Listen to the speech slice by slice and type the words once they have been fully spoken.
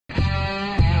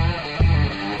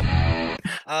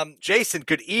Jason,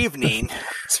 good evening.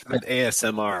 It's an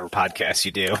ASMR podcast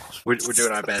you do. We're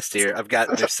doing our best here.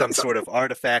 There's some sort of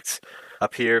artifacts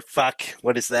up here. Fuck,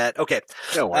 what is that? Okay.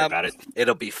 Don't worry about it.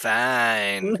 It'll be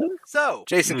fine. So,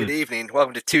 Jason, good evening.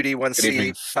 Welcome to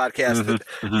 2D1C podcast.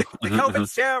 The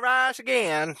COVID's terrorized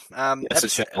again.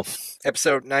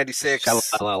 Episode 96.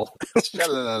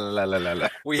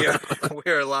 We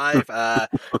are live,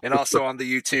 and also on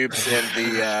the YouTubes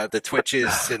and the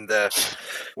Twitches and the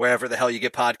wherever the hell you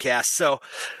get podcasts. So,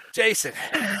 Jason,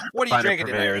 what are you drinking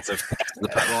today?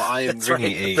 Well, I am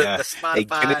drinking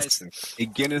a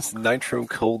Guinness Nitro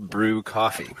Cold Brew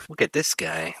coffee. Look at this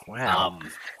guy! Wow,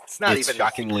 it's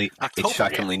shockingly.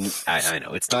 I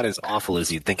know it's not as awful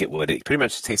as you'd think it would. It pretty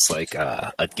much tastes like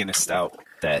a Guinness Stout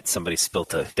that somebody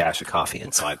spilt a dash of coffee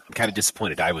in. So I'm kind of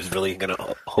disappointed. I was really gonna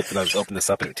hope that I would open this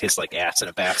up and it would taste like ass in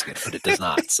a basket, but it does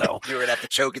not. So you were gonna have to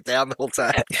choke it down the whole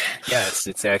time. Yeah,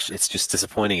 it's just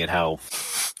disappointing at how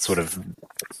sort of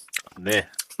meh.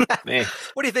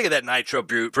 What do you think of that nitro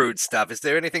brewed stuff? Is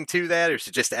there anything to that, or is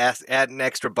it just adding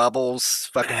extra bubbles,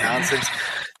 fucking nonsense?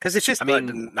 Because it's just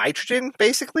nitrogen,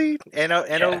 basically,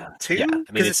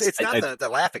 NO2. Because it's not the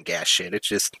laughing gas shit. It's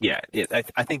just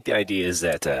I think the idea is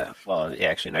that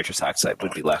actually nitrous oxide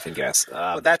would be laughing gas.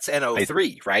 Well, that's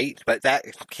NO3, right? But that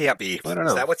can't be. I don't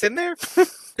know. Is that what's in there?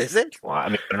 Is it? Well, I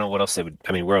don't know what else they would.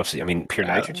 Where else? Pure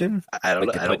nitrogen. I don't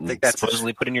know. I don't think that's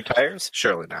supposedly put in your tires.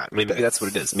 Surely not. Maybe that's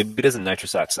what it is. Maybe it isn't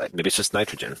nitrous oxide. Maybe it's just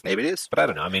nitrogen. Maybe it is. But I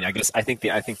don't know. I think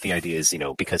the idea is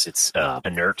because it's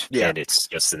inert and it's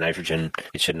just the nitrogen,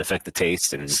 it shouldn't affect the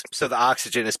taste. And so the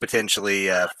oxygen is potentially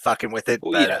fucking with it.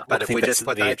 But if we just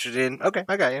put nitrogen, okay,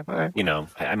 I got you. All right.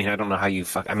 I don't know how you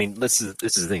fuck. This is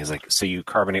the thing. Is so you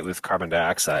carbonate with carbon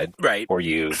dioxide, right? Or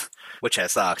you, which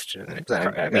has the oxygen.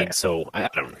 So I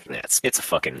don't know.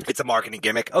 It's a marketing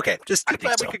gimmick. Okay, I'm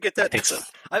glad we could get that. I think so.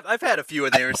 I've had a few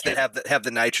of theirs that have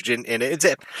the nitrogen in it.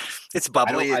 It's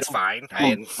bubbly. It's fine.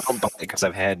 I don't buy it because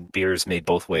I've had beers made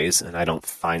both ways, and I don't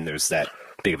find there's that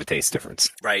big of a taste difference.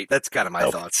 Right. That's kind of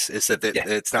my thoughts, is that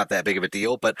it's not that big of a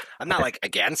deal, but I'm not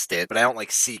against it, but I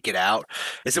don't seek it out.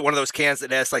 Is it one of those cans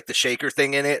that has the shaker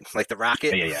thing in it, like the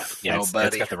rocket? Yeah. It's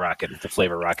got the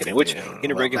flavor rocket in it, which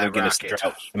in a regular Guinness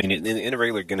Drought, in a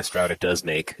regular Guinness Drought, it does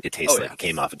make it taste like it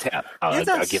came off a tap. I'll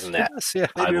give them that. Yeah,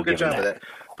 they do a good job of that.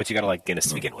 But you gotta like Guinness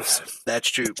to begin with. That's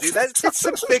true, dude. That's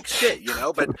some big shit,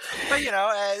 But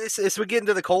as we get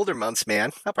into the colder months,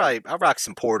 man, I'll rock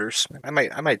some porters. I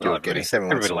might do a Guinness.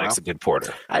 Everybody likes a good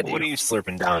porter. I do. What are you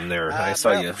slurping down there? I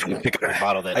saw you pick up a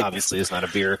bottle that obviously is not a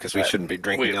beer because we shouldn't be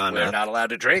drinking on. We're not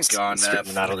allowed to drink on.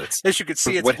 As you can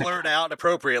see, it's blurred out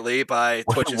appropriately by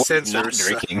Twitch's censors.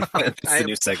 Drinking. It's a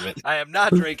new segment. I am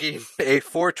not drinking a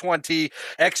 420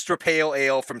 extra pale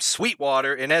ale from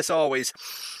Sweetwater, and as always,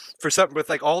 for something with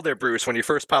all their brews, when you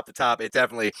first pop the top, it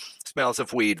definitely smells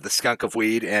of weed, the skunk of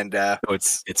weed, and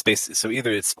it's basically so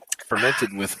either it's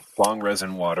fermented with long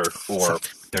resin water, or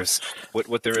there's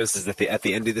what there is that at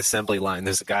the end of the assembly line,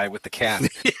 there's a guy with the cap,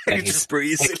 and he just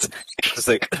breathes it, just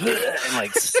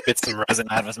and spits some resin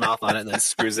out of his mouth on it, and then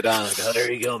screws it on.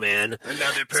 There you go, man.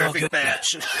 Another perfect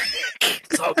batch.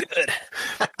 It's all good.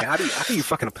 How do you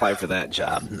fucking apply for that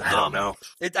job? I don't know.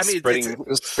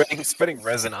 Spreading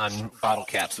resin on bottle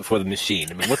caps before the machine.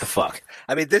 What the fuck?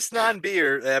 This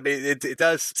non-beer,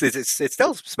 it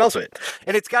still smells of it.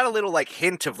 And it's got a little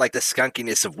hint of the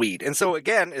skunkiness of weed. And so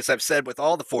again, as I've said with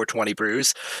all the 420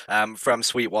 brews from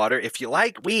Sweetwater, if you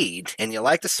like weed and you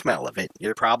like the smell of it,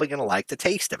 you're probably going to like the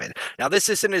taste of it. Now, this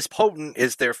isn't as potent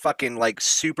as their fucking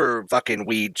super fucking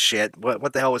weed shit.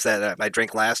 What the hell was that I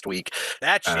drank last week?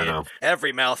 That shit,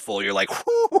 every mouthful, you're like,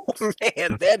 whoo,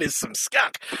 man, that is some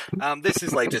skunk. This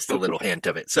is just a little hint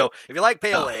of it. So if you like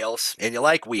pale ales and you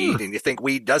like weed and you think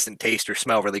weed doesn't taste or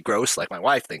smell really gross like my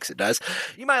wife thinks it does,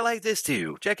 you might like this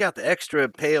too. Check out the extra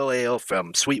pale ale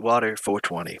from Sweetwater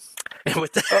 420. And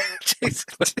with that, Jesus,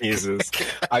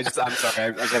 I'm sorry.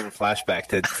 I was having a flashback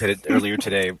to earlier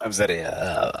today. I was at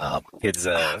a kids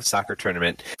soccer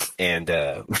tournament, and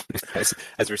as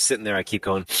we're sitting there, I keep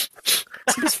going,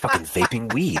 "This fucking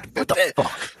vaping weed. What the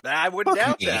fuck?" I wouldn't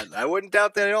doubt that. I wouldn't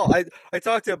doubt that at all. I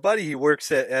talked to a buddy. He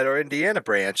works at our Indiana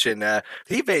branch, and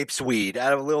he vapes weed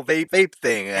out of a little vape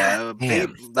thing,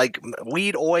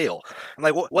 weed oil. I'm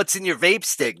like, "What's in your vape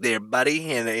stick, there,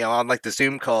 buddy?" And on the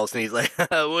Zoom calls, and he's like,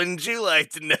 "Wouldn't you like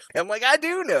to know?" I'm like, "I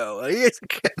do know.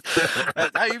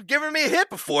 You've given me a hit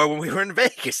before when we were in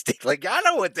Vegas. I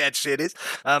know what that shit is."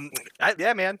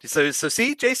 Yeah, man. So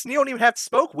see, Jason, you don't even have to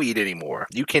smoke weed anymore.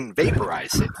 You can vape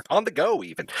vaporize it on the go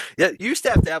even. Yeah, you used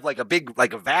to have like a big,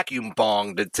 like a vacuum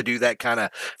bong to do that kind of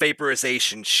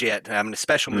vaporization shit. A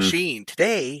special machine.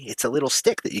 Today, it's a little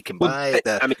stick that you can buy at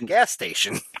the gas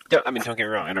station. I mean, don't get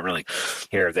me wrong. I don't really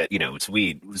care that, it's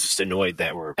weed. I was just annoyed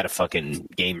that we're at a fucking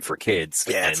game for kids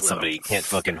and somebody can't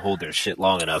fucking hold their shit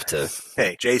long enough to...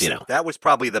 Hey, Jason, that was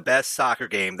probably the best soccer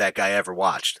game that guy ever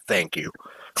watched. Thank you.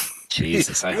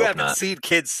 Jesus, I you hope haven't not. seen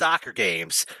kids' soccer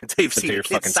games until you've seen a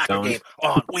kids' soccer game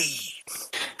on weed.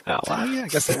 Oh, well, yeah, I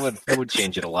guess that would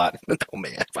change it a lot. Oh,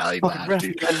 man, probably not,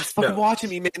 dude. He's fucking watching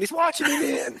me, man. He's watching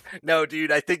me, man. No,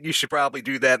 dude, I think you should probably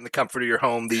do that in the comfort of your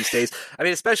home these days. I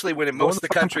mean, especially when in most of the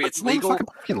country it's legal. Go to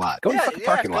the parking lot. Go to the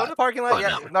parking lot. Go to the parking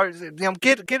lot. No,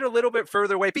 get a little bit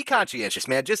further away. Be conscientious,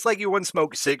 man. Just like you wouldn't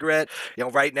smoke a cigarette,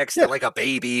 right next to like a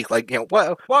baby. Like,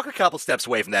 walk a couple steps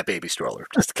away from that baby stroller.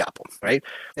 Just a couple, right?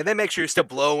 And then make sure you're still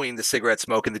blowing the cigarette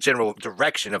smoke in the general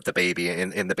direction of the baby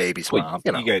in the baby's mouth.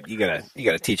 You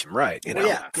gotta teach him right.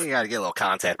 Yeah, you gotta get a little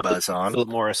contact buzz on. Philip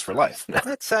Morris for life.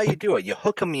 That's how you do it. You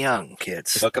hook them young,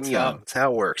 kids. Hook them young. That's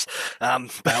how it works.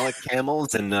 Ballot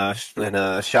camels and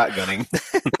shotgunning.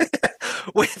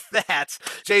 With that,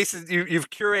 Jason, you've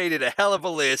curated a hell of a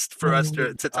list for us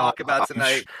to talk about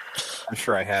tonight. I'm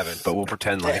sure I haven't, but we'll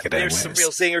pretend like it anyways. There's some real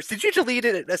zingers. Did you delete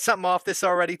something off this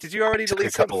already? Did you already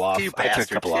delete something? I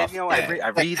took a couple off. I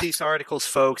read these articles,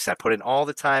 folks. I put in all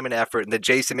the time and effort, and then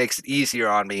Jason makes it easier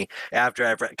on me after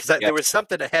I've read. Because there was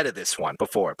something ahead of this one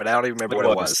before, but I don't even remember what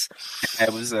it was.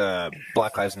 It was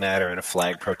Black Lives Matter and a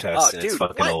flag protest, and it's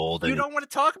fucking old. You don't want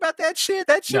to talk about that shit?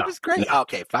 That shit was great. No.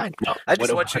 Okay, fine. No. I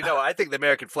just want you to know, I think the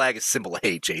American flag is a symbol of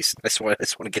hate, Jason. I just want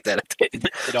to get that.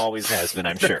 It always has been,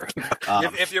 I'm sure.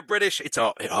 If you're British, it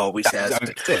always has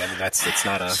been.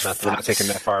 We're not taking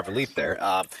that far of a leap there.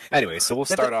 Anyway, so we'll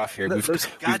start off here. Those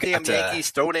goddamn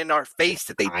Yankees thrown in our face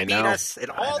that they beat us in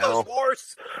all those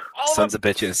wars. Sons of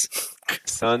bitches.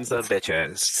 Sons of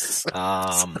bitches.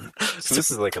 So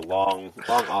this is like a long,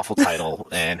 awful title,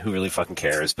 and who really fucking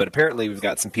cares? But apparently we've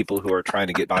got some people who are trying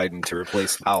to get Biden to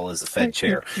replace Powell as the Fed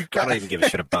chair. I don't even give a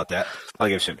shit about that. I don't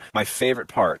give a shit. My favorite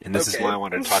part, and this is why I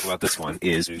wanted to talk about this one,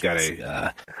 is we've got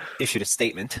issued a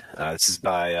statement. This is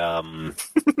by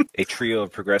a trio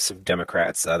of progressive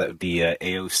Democrats. That would be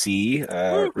AOC,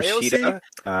 Rashida,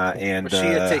 and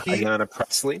Ayanna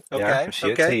Pressley.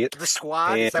 Okay. The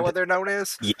Squad, is that what they're known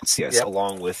as? Yes. Yep.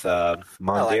 Along with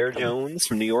Mondaire Jones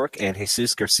from New York and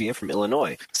Jesus Garcia from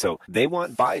Illinois. So they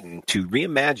want Biden to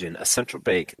reimagine a central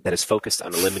bank that is focused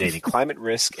on eliminating climate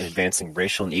risk and advancing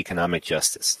racial and economic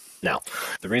justice. Now,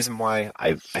 the reason why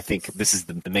I think this is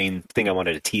the main thing I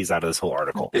wanted to tease out of this whole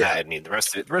article. Yeah. I mean, the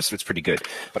rest of it's pretty good,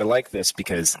 but I like this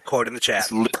because quote in the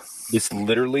chat. This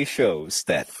literally shows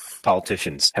that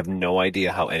politicians have no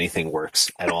idea how anything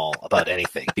works at all about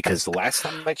anything. Because the last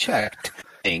time I checked,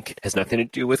 Inc. has nothing to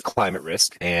do with climate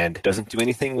risk and doesn't do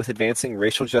anything with advancing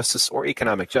racial justice or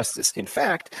economic justice. In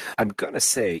fact, I'm going to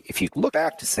say, if you look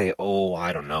back to say,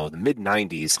 I don't know, the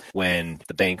mid-90s, when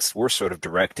the banks were sort of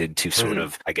directed to sort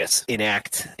of, I guess,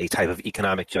 enact a type of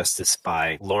economic justice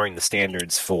by lowering the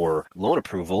standards for loan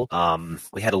approval,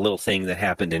 we had a little thing that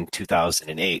happened in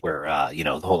 2008 where,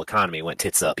 the whole economy went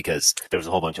tits up because there was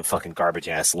a whole bunch of fucking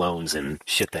garbage-ass loans and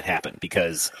shit that happened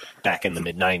because back in the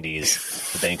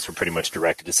mid-90s, the banks were pretty much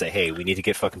directed to say, hey, we need to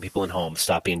get fucking people in homes,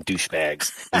 stop being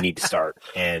douchebags, we need to start.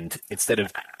 And instead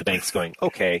of the banks going,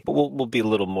 okay, but we'll be a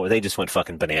little more, they just went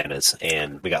fucking bananas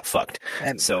and we got fucked.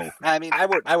 And so, I mean, I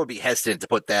would be hesitant to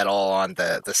put that all on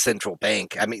the central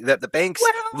bank. I mean, the banks,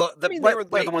 they were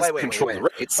the ones that controlled the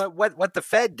rates. But what the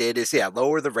Fed did is,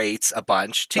 lower the rates a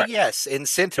bunch to,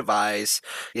 incentivize,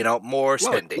 more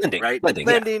spending, right?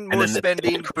 Lending, more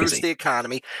spending, boost the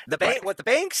economy. What the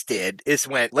banks did is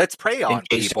let's prey on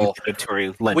people.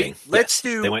 Lending. Let's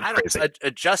do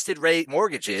adjusted rate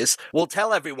mortgages. We'll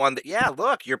tell everyone that,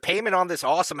 look, your payment on this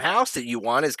awesome house that you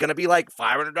want is going to be like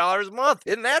 $500 a month.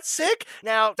 Isn't that sick?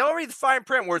 Now, don't read the fine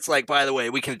print where it's like, by the way,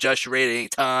 we can adjust your rate at any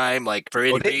time, like for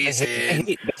any reason.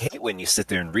 They hate when you sit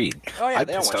there and read. Oh, yeah, I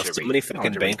pissed off so many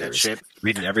fucking bankers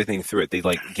reading everything through it. They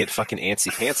get fucking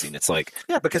antsy-pantsy, and it's like...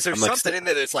 Yeah, because there's something in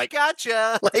there that's like,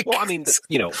 gotcha! Well, I mean,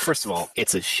 first of all,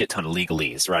 it's a shit ton of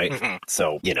legalese, right? Mm-hmm.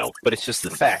 So, but it's just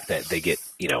the fact that they get,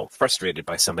 frustrated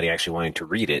by somebody actually wanting to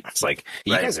read it. It's like,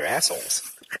 you guys are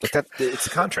assholes. Like it's a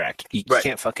contract. You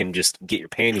can't fucking just get your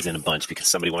panties in a bunch because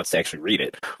somebody wants to actually read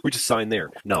it. We just sign there.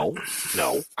 No.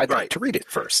 I'd like to read it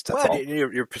first. That's all.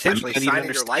 You're potentially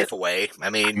signing your life away. I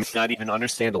mean, not even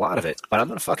understand a lot of it, but I'm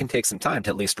going to fucking take some time to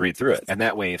at least read through it. And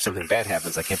that way, if something bad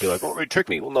happens, I can't be like, it tricked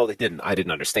me. Well, no, they didn't. I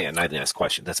didn't understand. I didn't ask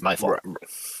questions. That's my fault.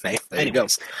 Hey, there you go.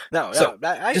 No,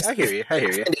 I hear you.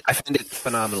 I find it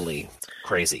phenomenally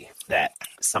crazy that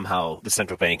somehow the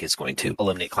central bank is going to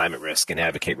eliminate climate risk and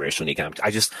advocate racial and economic.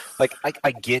 I just I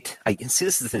see,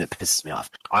 this is the thing that pisses me off.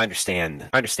 I understand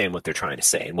what they're trying to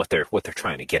say and what they're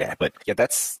trying to get at, but yeah,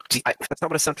 that's not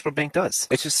what a central bank does.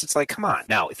 It's like, come on.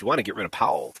 Now, if you want to get rid of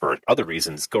Powell for other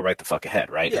reasons, go right the fuck ahead,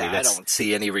 right? Yeah, I don't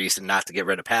see any reason not to get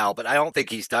rid of Powell, but I don't think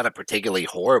he's done a particularly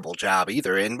horrible job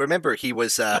either. And remember, he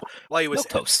was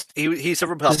milquetoast. He's a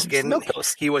Republican.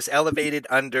 He was elevated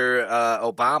under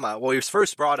Obama. Well, he was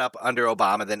first brought up under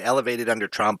Obama, then elevated under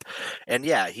Trump. And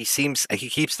yeah, he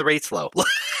keeps the rates low.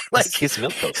 Like, he's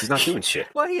milquetoast. He's not doing shit.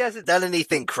 Well, he hasn't done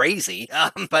anything crazy,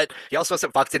 but he also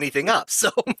hasn't fucked anything up. So,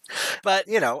 but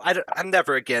I'm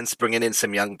never against bringing in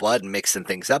some young blood and mixing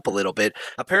things up a little bit.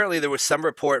 Apparently, there was some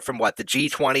report from the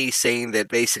G20 saying that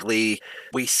basically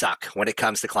we suck when it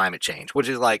comes to climate change, which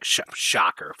is like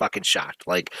shocker, fucking shocked.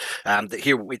 Like,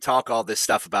 here we talk all this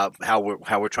stuff about how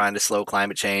we're trying to slow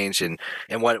climate change and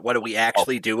what are we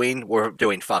actually doing? We're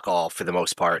doing fuck all for the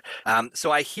most part.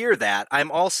 So I hear that.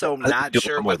 I'm also not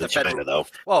sure what the federal. China, though.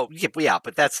 Well, yeah,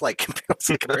 but that's like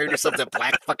compared to something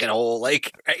black fucking hole,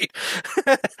 like, right?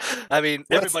 I mean,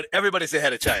 everybody's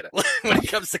ahead of China when it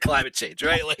comes to climate change,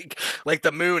 right? Like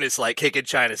the moon is like kicking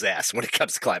China's ass when it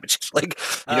comes to climate change. Like,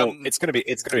 it's gonna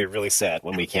be really sad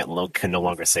when we can no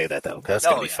longer say that, though. That's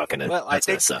gonna be fucking. Well, I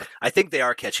think they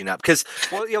are catching up because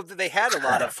they had a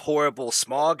lot of horrible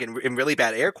smog and really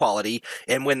bad air quality,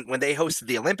 and when they hosted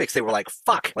the Olympics, they were like,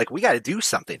 fuck, like we got to do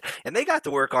something, and they got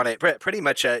to work on it pretty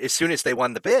much as soon as they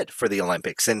won the bid for the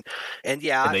Olympics, and they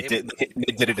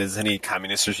did it as any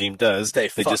communist regime does. They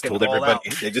just told everybody.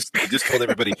 They just told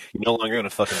everybody, you're no longer going to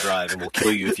fucking drive, and we'll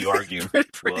kill you if you argue.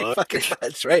 Pretty fucking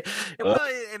much, right? Well,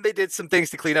 and they did some things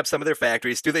to clean up some of their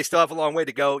factories. Do they still have a long way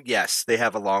to go? Yes, they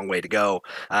have a long way to go.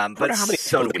 But how many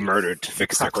people they murdered to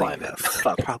fix their climate?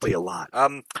 Probably a lot.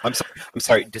 I'm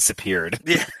sorry, disappeared.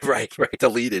 Yeah, right,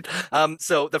 deleted.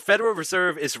 So the Federal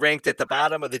Reserve is ranked at the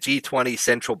bottom of the G20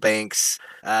 central banks.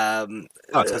 It's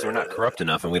because we're not corrupt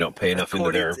enough and we don't pay enough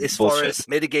into their as bullshit. Far as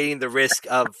mitigating the risk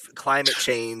of climate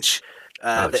change.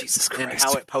 Jesus Christ. And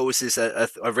how it poses a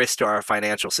risk to our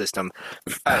financial system.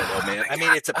 I don't know, man. I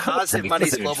mean, it's a positive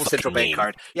money's global central bank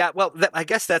card. Yeah, well, I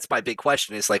guess that's my big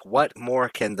question is like, what more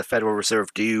can the Federal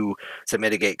Reserve do to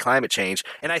mitigate climate change?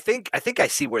 And I think I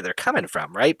see where they're coming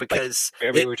from, right? Because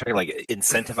we're talking like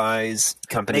incentivize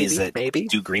companies that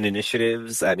do green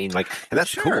initiatives. I mean, like, and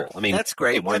that's cool. I mean, that's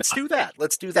great. Let's do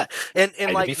that.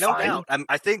 And like, no doubt.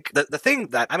 I think the thing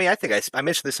that I think I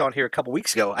mentioned this on here a couple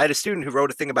weeks ago. I had a student who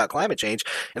wrote a thing about climate change.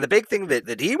 And the big thing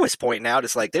that he was pointing out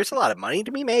is like there's a lot of money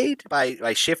to be made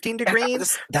by shifting to green.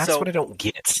 That's what I don't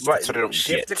get. That's what I don't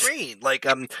shift to green. Like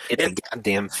it's a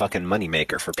goddamn fucking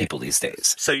moneymaker for people these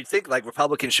days. So you think like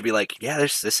Republicans should be like, yeah,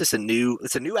 this is a new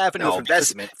avenue of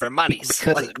investment for monies.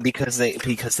 Because they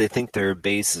think their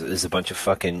base is a bunch of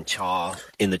fucking chaw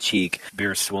in the cheek,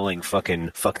 beer swilling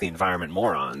fucking fuck the environment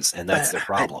morons, and that's their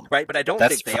problem. Right, but I don't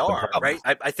think they are. Problem.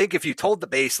 Right, I think if you told the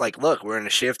base like, look, we're going to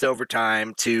shift over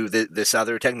time to this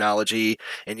other technology,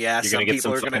 and you're some people get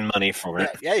some are going to money for it.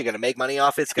 Yeah, you're going to make money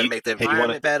off it. It's going to make the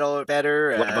environment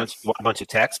better. You want a bunch of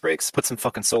tax breaks? Put some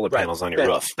fucking solar panels on your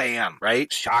roof. Bam!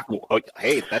 Right? Shock! Oh,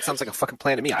 hey, that sounds like a fucking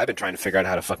plan to me. I've been trying to figure out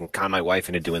how to fucking con my wife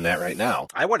into doing that right now.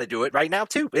 I want to do it right now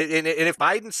too. And if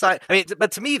Biden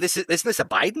but to me, isn't this a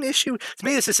Biden issue? To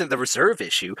me, this isn't the Reserve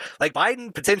issue. Like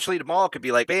Biden potentially tomorrow could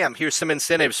be like, bam, here's some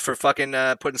incentives for fucking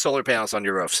putting solar panels on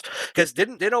your roofs. Because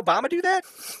didn't Obama do that?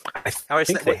 I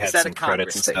think they had some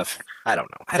credits and stuff. I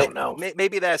don't know.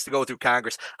 Maybe that has to go through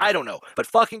Congress. I don't know. But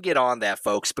fucking get on that,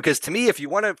 folks. Because to me, if you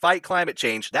want to fight climate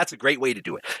change, that's a great way to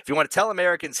do it. If you want to tell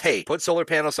Americans, hey, put solar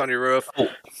panels on your roof. Oh,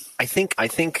 I think I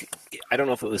don't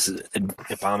know if it was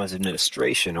Obama's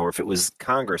administration or if it was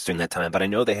Congress during that time, but I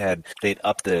know they'd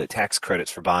upped the tax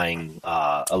credits for buying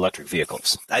electric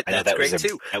vehicles. That's great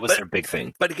too. That was their big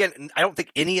thing. But again, I don't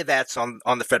think any of that's on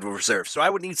the Federal Reserve. So I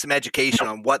would need some education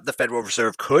on what the Federal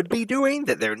Reserve could be doing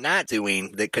that they're not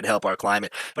doing that could help our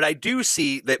climate. But I do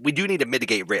see that we do need to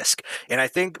mitigate risk. And I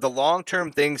think the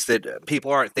long-term things that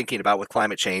people aren't thinking about with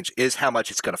climate change is how much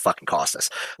it's going to fucking cost us.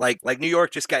 Like New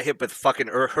York just got hit with fucking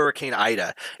Hurricane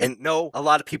Ida. And no, a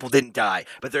lot of people didn't die.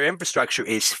 But their infrastructure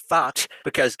is fucked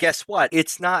because guess what?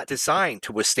 It's not designed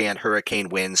to withstand hurricane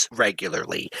winds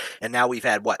regularly. And now we've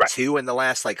had, two in the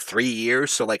last 3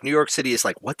 years? So New York City is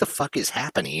like, what the fuck is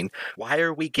happening? Why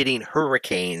are we getting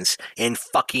hurricanes in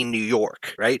fucking New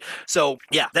York, right? So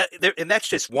yeah, and that's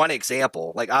just one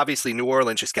example. Obviously New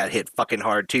Orleans just got hit fucking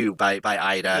hard too by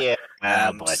Ida. Yeah.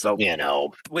 But so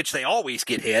which they always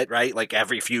get hit, right? Like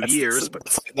every few years.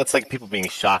 That's like people being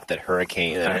shocked that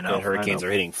hurricanes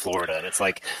are hitting Florida, and it's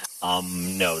like,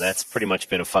 no, that's pretty much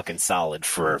been a fucking solid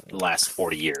for the last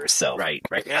 40 years. So right.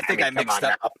 And I think I mixed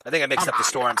up the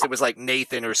storms. It was like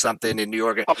Nathan or something in New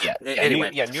York. Oh yeah.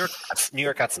 Anyway, New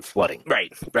York got some flooding.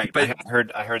 Right. But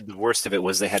I heard the worst of it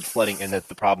was they had flooding, and that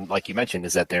the problem, like you mentioned,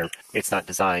 is that it's not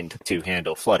designed to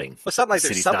handle flooding. Well, something like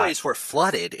their subways were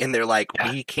flooded, and they're like,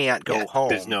 we can't go home.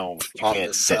 There's no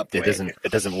the subway.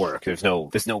 It doesn't work. There's no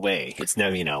way. It's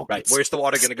no right. Where's the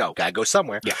water going to go? Gotta go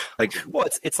somewhere. Yeah.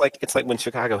 It's like when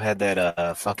Chicago had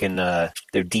that fucking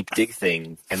their deep dig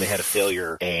thing, and they had a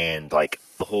failure, and like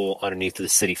the whole underneath of the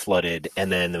city flooded,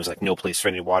 and then there was like no place for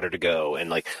any water to go.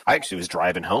 And like I actually was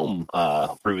driving home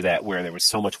through that where there was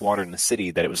so much water in the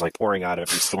city that it was like pouring out of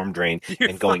every storm drain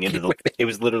and going into it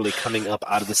was literally coming up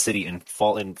out of the city and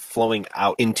flowing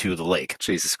out into the lake.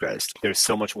 Jesus Christ. There's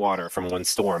so much water from one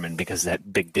storm, and because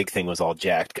that big dig thing was all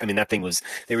jacked. I mean,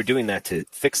 they were doing that to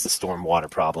fix the storm water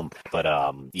problem, but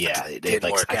it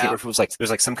didn't work I can't remember if it was like there was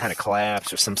like some kind of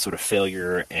collapse or some sort of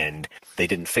failure, and they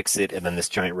didn't fix it, and then this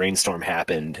giant rainstorm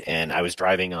happened, and I was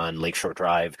driving on Lakeshore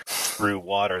Drive through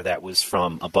water that was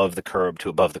from above the curb to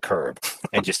above the curb,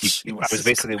 and just I was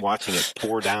basically watching it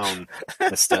pour down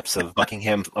the steps of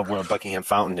where Buckingham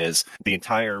Fountain is. The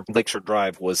entire Lakeshore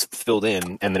Drive was filled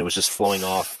in, and then it was just flowing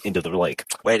off into the lake.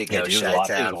 Way to go, There's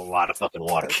a lot of fucking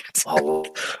water.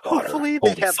 Hopefully they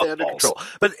have that under control.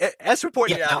 But as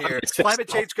reported out here, climate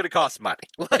change is going to cost money.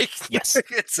 Yes.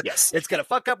 It's going to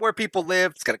fuck up where people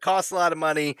live. It's going to cost a lot of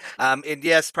money. And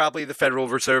yes, probably the Federal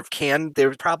Reserve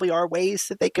there probably are ways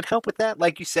that they could help with that.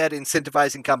 Like you said,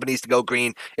 incentivizing companies to go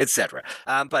green, etc.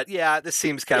 But yeah, this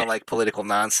seems kind of like political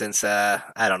nonsense. I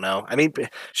don't know. I mean,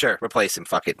 sure, replace him.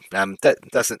 Fuck it. That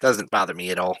doesn't bother me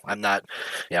at all. I'm not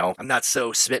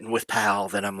so smitten with Powell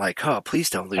that I'm like, oh, please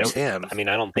don't lose him. I mean,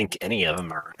 I don't think any of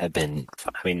them have been.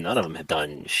 I mean, none of them have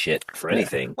done shit for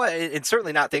anything. Well, it's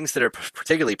certainly not things that are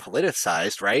particularly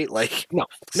politicized, right? Like,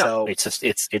 no. It's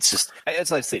just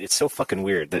as I say, it's so fucking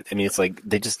weird that, I mean, it's like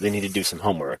they need to do some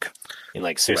homework. And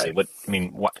like, seriously,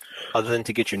 right. What other than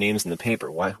to get your names in the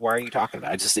paper? Why are you talking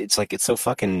about it? It's like, it's so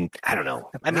fucking, I don't know.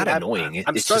 I mean, annoying.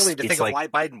 I'm struggling to think of why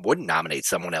Biden wouldn't nominate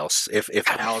someone else if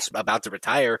Powell's about to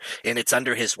retire and it's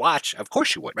under his watch. Of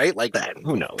course you would, right? Like that.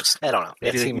 Who knows? I don't know.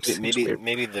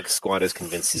 Maybe the squad is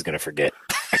convinced he's going to forget.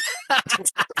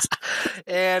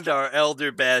 And our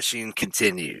elder bashing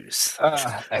continues.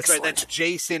 That's right. That's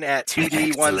Jason at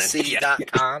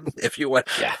 2d1c.com if you want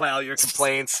to file your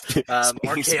complaints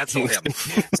or cancel him.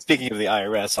 Speaking of the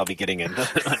IRS, I'll be getting an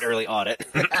early audit.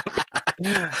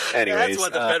 Anyways, that's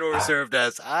what the Federal Reserve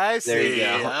does. I see. There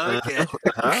you go. Okay.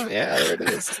 Yeah, there it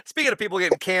is. Speaking of people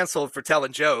getting canceled for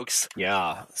telling jokes.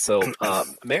 Yeah. So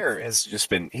Maher has he's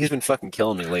been fucking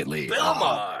killing me lately. Bill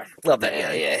Maher. Love that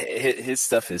guy. Yeah. His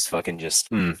stuff is fucking just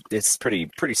it's pretty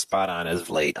spot on as of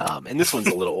late. And this one's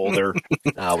a little older.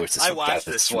 I watched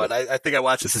this one. I think I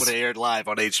watched this when it aired live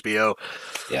on HBO.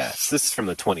 Yeah. So this is from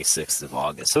the 26th of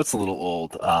August. So it's a little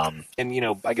old. And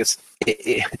I guess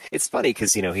it's funny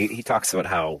because he talks about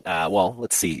how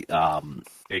let's see.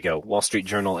 There you go. Wall Street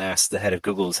Journal asked the head of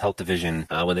Google's health division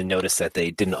when they noticed that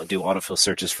they didn't do autofill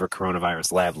searches for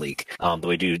coronavirus lab leak the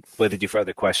way they do for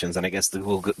other questions. And I guess the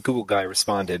Google guy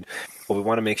responded, well, we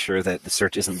want to make sure that the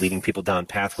search isn't leading people down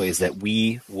pathways that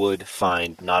we would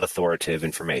find not authoritative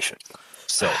information.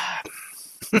 So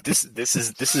this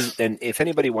is, and if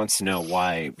anybody wants to know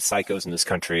why psychos in this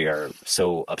country are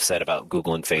so upset about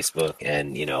Google and Facebook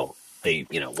and, they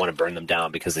want to burn them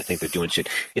down because they think they're doing shit.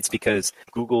 It's because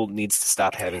Google needs to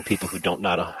stop having people who don't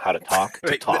know how to talk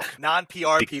to talk.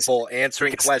 Non-PR people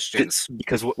answering questions.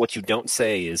 Because what you don't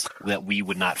say is that we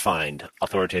would not find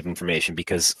authoritative information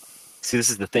because... See,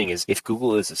 this is the thing: is if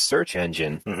Google is a search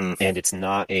engine and it's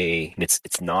not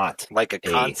it's not like a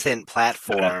content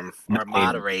platform or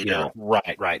moderator,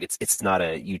 right? It's not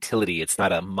a utility. It's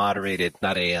not a moderated.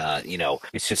 Not a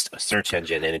It's just a search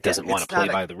engine, and it doesn't want to play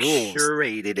by the rules.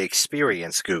 Curated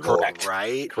experience, Google. Correct.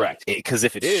 Right? Correct. Because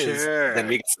if it is, then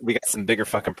we got some bigger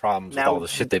fucking problems with all the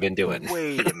shit they've been doing.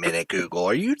 Wait a minute, Google.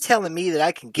 Are you telling me that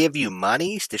I can give you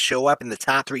monies to show up in the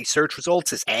top 3 search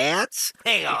results as ads?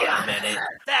 Hang on a minute.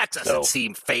 That's a doesn't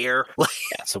seem fair.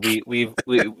 Yeah, so we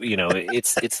you know,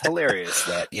 it's hilarious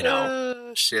that, you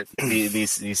know, shit.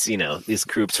 these you know, these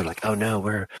groups are like, oh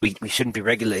no, we shouldn't be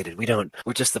regulated.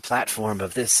 We're just the platform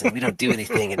of this, and we don't do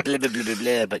anything, and blah blah blah blah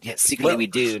blah. But yet secretly we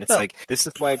do, and it's like, this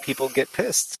is why people get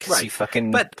pissed, because you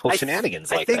fucking pull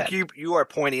shenanigans like that. I think you are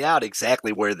pointing out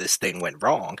exactly where this thing went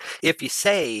wrong. If you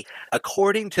say,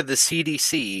 according to the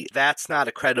CDC, that's not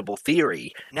a credible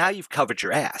theory, now you've covered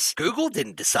your ass. Google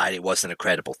didn't decide it wasn't a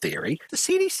credible theory. The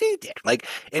CDC did.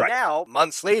 And now,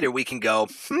 months later, we can go,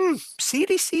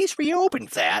 CDC's reopened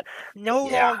that. No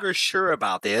longer sure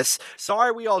about this.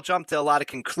 Sorry we all jumped to a lot of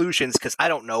conclusions because, I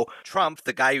don't know, Trump,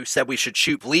 the guy who said we should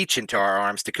shoot bleach into our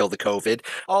arms to kill the COVID,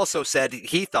 also said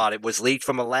he thought it was leaked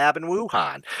from a lab in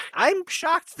Wuhan. I'm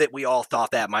shocked that we all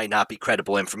thought that might not be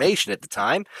credible information at the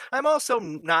time. I'm also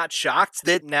not shocked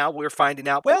that now we're finding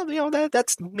out, well, you know,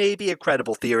 that's maybe a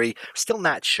credible theory. Still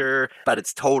not sure, but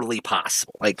it's totally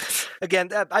possible. Again,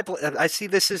 I see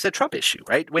this as a Trump issue,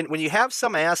 right? When you have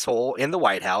some asshole in the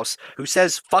White House who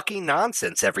says fucking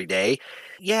nonsense every day,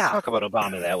 talk about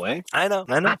Obama that way. I know.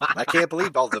 I can't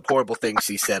believe all the horrible things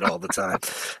he said all the time.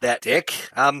 That dick.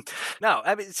 No,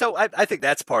 I mean, so I think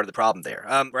that's part of the problem there,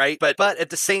 right? But at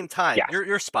the same time,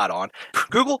 you're spot on.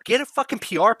 Google, get a fucking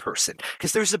PR person,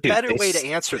 because there's a better way to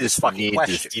answer this fucking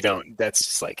question. That's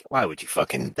just like, why would you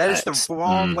fucking... That is the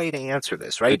wrong way to answer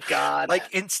this, right? Good God.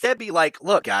 Instead be like,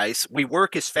 look, guys, we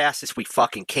work as fast as we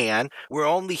fucking can. We're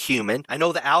only human. I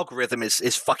know the algorithm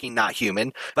is fucking not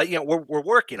human, but, you know, we're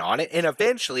working on it, and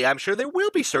eventually, I'm sure there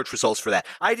will be search results for that.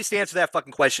 I just answered that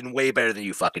fucking question way better than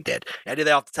you fucking did. I did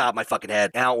that off the top of my fucking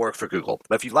head. I don't work for Google.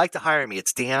 But if you'd like to hire me,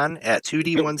 it's Dan at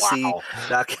 2D1C.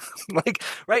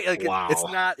 Right? It's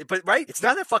not, but right? It's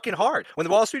not that fucking hard. When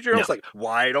the Wall Street Journal's like,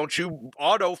 why don't you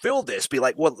auto-fill this? Be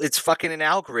like, well, it's fucking an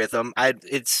algorithm. I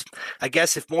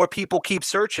guess if more people keep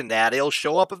searching that, it'll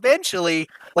show up eventually.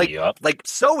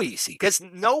 So easy. Because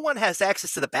no one has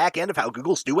access to the back end of how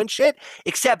Google's doing shit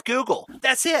except Google.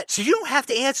 That's it. So you don't have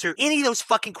to answer any of those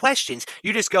fucking questions.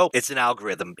 You just go, it's an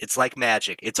algorithm. It's like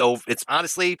magic. It's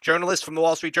honestly, journalists from the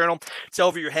Wall Street Journal, it's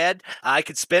over your head. I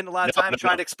could spend a lot of time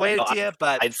trying to explain it to you,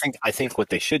 but I think what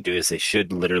they should do is they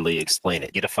should literally explain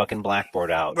it. Get a fucking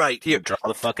blackboard out. Right here. Draw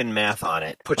the fucking math on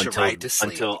it. Put you right to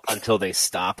sleep. Until they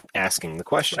stop asking the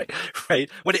question. Right.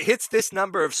 When it hits this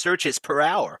number of searches per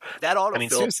hour, that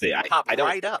autofill pop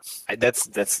right up.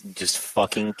 That's just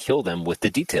fucking kill them with the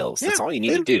details. That's all you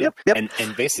need to do. Yep.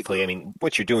 And basically, I mean,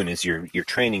 what you're doing is you're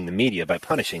training the media by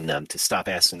punishing them to stop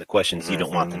asking the questions you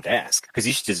don't want them to ask. Because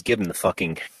you should just give them the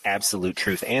fucking absolute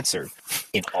truth answer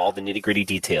in all the nitty gritty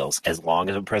details, as long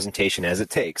as a presentation as it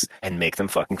takes, and make them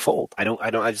fucking fold. I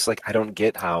don't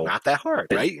get how. Not that hard,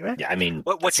 right? Yeah, I mean,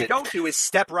 what you don't do is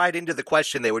step right into the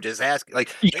question they were just asking.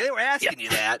 They were asking you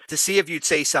that to see if you'd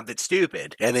say something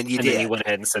stupid, and then you did. Then you went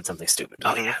ahead and said something stupid.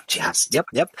 Oh yeah, just yep.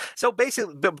 So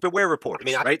basically, beware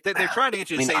reporters, right? They're trying to get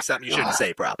you to say something you shouldn't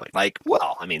say, probably.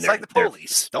 It's like the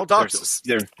police. Don't talk to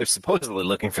them. They're supposedly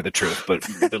looking for the truth, but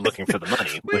they're looking for the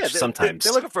money, which sometimes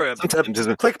they're looking for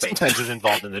sometimes is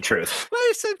involved in the truth. Well,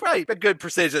 it's probably a good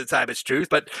percentage of the time it's truth,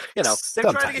 but you know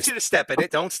they're trying to get you to step in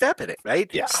it. Don't step in it, right?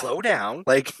 Yeah. Slow down.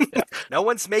 No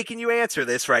one's making you answer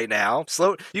this right now.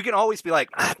 You can always be like,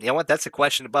 you know what? That's a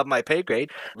question above my pay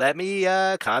grade. Let me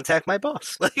contact my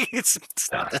boss. It's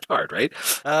not that hard, right?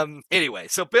 Anyway,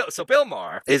 so Bill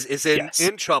Maher is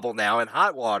in trouble now, in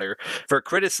hot water, for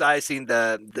criticizing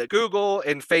the Google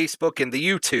and Facebook and the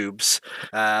YouTubes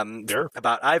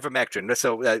about ivermectin.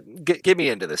 So get me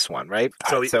into this one, right?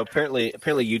 So apparently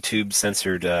YouTube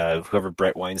censored whoever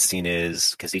Brett Weinstein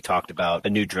is, because he talked about a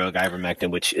new drug,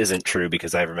 ivermectin, which isn't true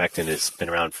because ivermectin has been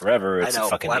around forever. It's a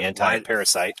fucking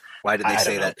anti-parasite. Why did they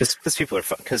say that? Because people are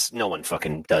because no one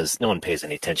fucking does. No one pays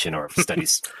any attention or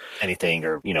studies anything,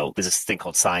 or there's this thing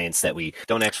called science that we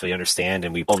don't actually understand,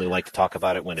 and we only like to talk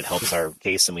about it when it helps our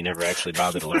case, and we never actually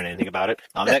bother to learn anything about it.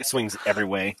 That swings every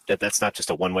way. That's not just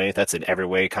a one way. That's an every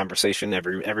way conversation.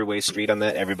 Every way street on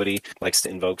that. Everybody likes to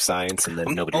invoke science, and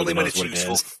then nobody really knows what it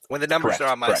is. When the numbers are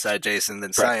on my side, Jason,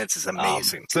 then science is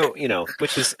amazing. So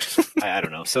which is I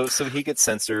don't know. So he gets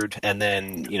censored, and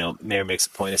then Maher makes a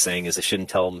point of saying is it shouldn't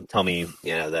tell me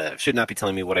should not be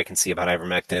telling me what I can see about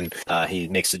ivermectin. He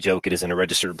makes a joke. It isn't a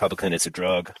registered Republican. It's a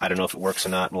drug. I don't know if it works or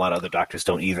not. And a lot of other doctors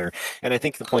don't either. And I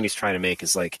think the point he's trying to make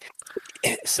is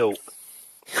so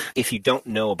if you don't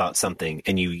know about something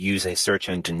and you use a search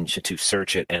engine to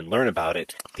search it and learn about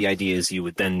it, the idea is you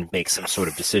would then make some sort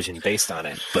of decision based on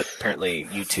it. But apparently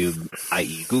YouTube,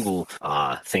 i.e. Google,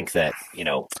 think that,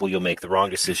 well, you'll make the wrong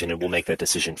decision and we'll make that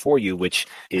decision for you, which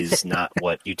is not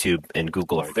what YouTube and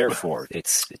Google are there for.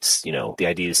 It's the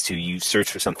idea is to you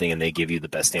search for something and they give you the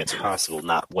best answer possible,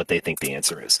 not what they think the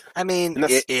answer is. I mean,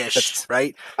 ish,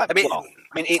 right? I mean,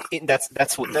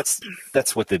 that's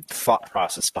what the thought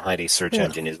process behind a search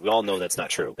engine is. We all know that's not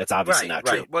true. That's obviously not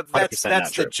true. Well, that's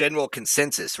the general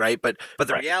consensus, right? But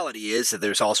the reality is that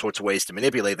there's all sorts of ways to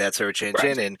manipulate that search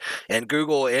engine, and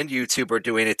Google and YouTube are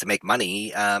doing it to make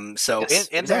money.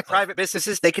 They're private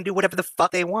businesses, they can do whatever the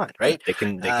fuck they want, right? They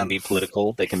can be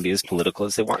political. They can be as political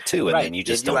as they want to, and then you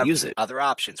just don't use it. Other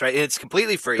options, right? And it's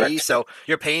completely free, so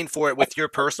you're paying for it with your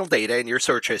personal data and your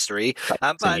search history.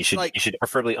 So you should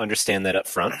preferably understand that up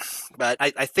front. But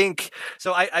I think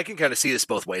so. I can kind of see this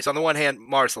both ways. On the one hand,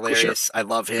 Maher's hilarious. Sure. I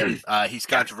love him. He's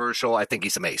controversial. I think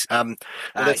he's amazing.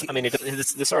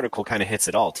 This article kind of hits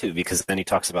it all too, because then he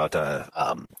talks about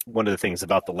one of the things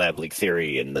about the lab leak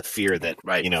theory and the fear that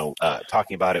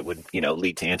talking about it would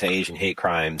lead to anti-Asian hate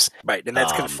crimes. Right, and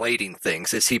that's conflating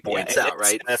things, as he points out.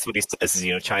 Right, that's what he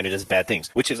says. China does bad things,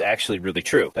 which is actually really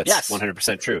true. That's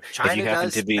 100% true. China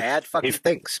does bad fucking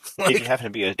things. If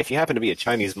you happen to be a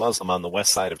Chinese Muslim on the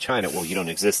west side of China, well, you don't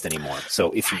exist anymore.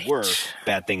 So if you were,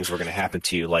 bad things were going to happen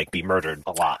to you, like be murdered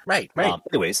a lot. Right.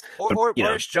 Anyways, or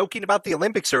joking about the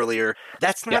Olympics earlier.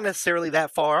 That's not necessarily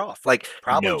that far off. Like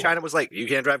probably China was like, you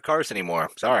can't drive cars anymore.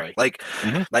 Sorry.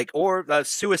 Or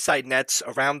suicide nets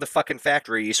around the fucking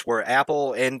factories where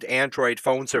Apple and Android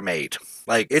phones are made.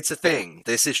 Like it's a thing.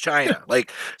 This is China. But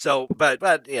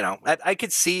I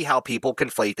could see how people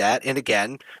conflate that. And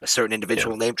again, a certain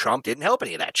individual named Trump didn't help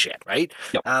any of that shit, right?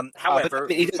 Yep. However,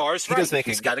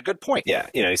 he's got a good point. Yeah,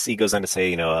 he goes on to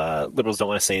say, liberals don't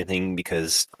want to say anything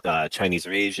because Chinese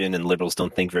are Asian, and liberals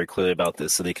don't think very clearly about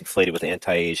this, so they conflate it with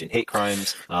anti-Asian hate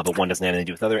crimes. But one doesn't have anything to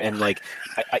do with other. And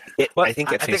I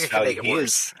think at face value, he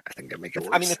is. I think it make it worse.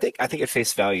 I mean, I think at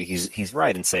face value, he's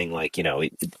right in saying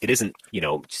it isn't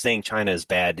saying China is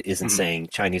bad isn't saying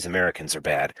Chinese Americans are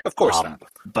bad. Of course not.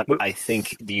 But I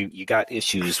think you got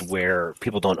issues where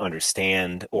people don't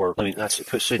understand, or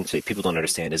shouldn't say people don't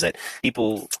understand, is that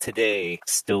people today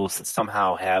still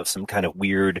somehow have some kind of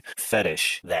weird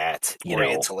fetish that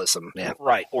Orientalism,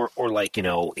 right, or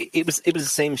it was the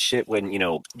same shit when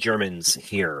Germans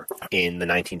here in the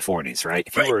 1940s, right?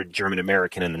 If you were a German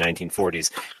American in the 1940s,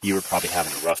 you were probably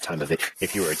having a rough time of it.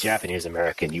 If you were a Japanese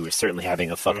American, you were certainly having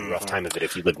a fucking rough time of it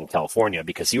if you lived in California,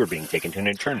 because you were being taken to an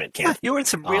internment camp. You were in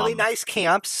some really nice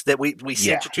camps that we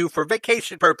sent you to for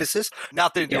vacation purposes.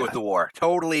 Nothing to do with the war.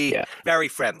 Totally very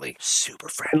friendly. Super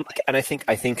friendly. And I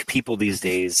think people these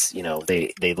days,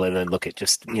 they look at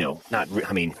just,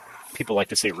 people like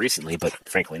to say recently, but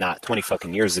frankly not. 20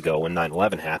 fucking years ago when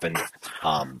 9/11 happened,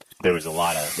 there was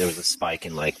a spike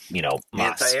in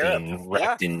mosques being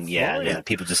wrecked and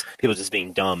people just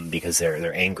being dumb because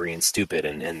they're angry and stupid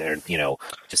and they're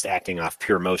just acting off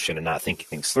pure emotion and not thinking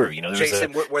things through.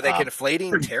 Jason, were they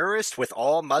conflating terrorists with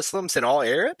all Muslims and all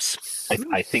Arabs?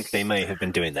 I think they may have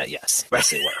been doing that. Yes, yes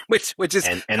they were. Which is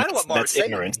kind of what Maher's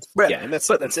saying. Ignorance. Right. Yeah, and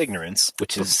that's ignorance,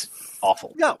 which is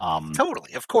awful. No,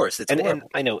 totally. Of course, it's and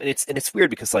I know, and it's weird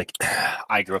because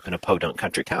I grew up in a podunk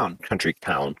country town. Country.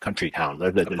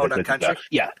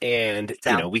 Yeah, and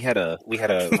we had a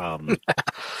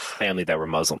family that were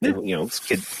Muslim.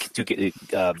 Two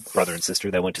brother and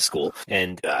sister that went to school,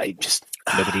 and I just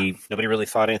nobody really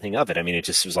thought anything of it. I mean, it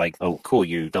just was like, oh, cool,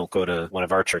 you don't go to one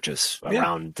of our churches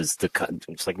around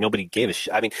it's like nobody gave a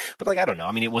shit. I mean, but I don't know.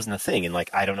 I mean, it wasn't a thing, and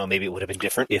I don't know. Maybe it would have been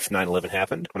different if 9/11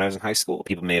 happened when I was in high school.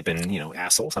 People may have been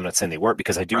assholes. I'm not saying they weren't,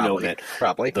 because I do know that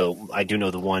I do know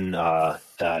the one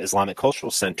Islamic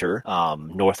Cultural Center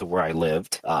north of where I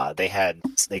lived.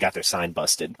 They got their sign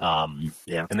busted. And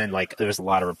then there was a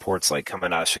lot of reports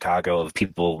coming out of Chicago of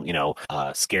people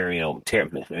scary,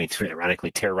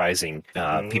 ironically terrorizing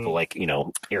people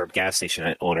Arab gas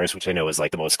station owners, which I know is the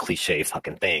most cliche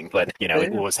fucking thing, but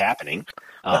it was happening.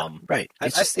 Right. I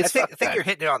think you're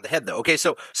hitting it on the head though. Okay,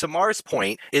 so Maher's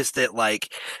point is that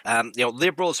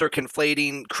liberals are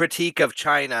conflating critique of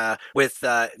China with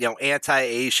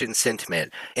anti-Asian sentiment.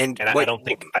 And I don't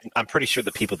think I'm pretty sure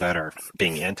the people that are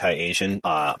being anti-Asian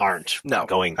aren't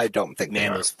going. I don't think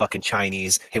man, those fucking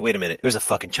Chinese. Hey, wait a minute. There's a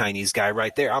fucking Chinese guy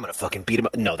right there. I'm gonna fucking beat him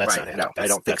up. No, that's not happening. No, I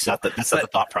don't think so. That's not the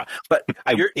thought process. But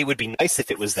it would be nice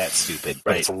if it was that stupid,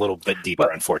 but it's a little bit deeper,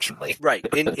 unfortunately. Right.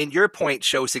 And your point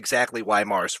shows exactly why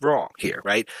Maher's wrong here,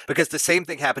 right? Because the same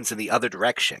thing happens in the other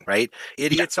direction, right?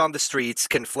 Idiots on the streets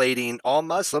conflating all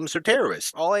Muslims are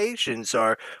terrorists, all Asians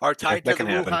are tied to the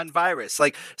Wuhan virus.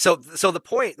 Like, so the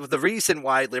point, the reason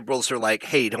why liberals are like,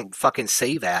 hey, don't fucking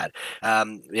say that,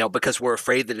 because we're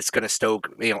afraid that it's going to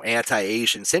stoke,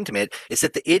 anti-Asian sentiment, is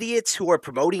that the idiots who are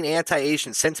promoting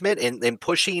anti-Asian sentiment and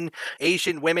pushing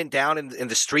Asian women down in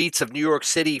the streets of New York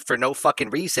City for no fucking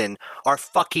reason are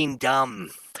fucking dumb.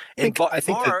 And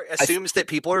Maher assumes that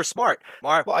people are smart.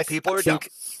 People are dumb.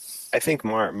 I think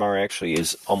Maher actually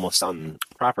is almost on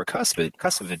the proper cusp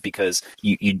of it because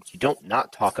you don't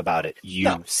not talk about it.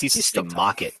 You ceaselessly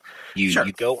mock it.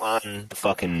 You go on the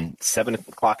fucking 7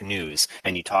 o'clock news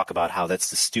and you talk about how that's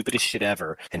the stupidest shit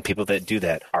ever, and people that do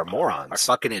that are morons. Are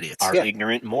fucking idiots. Are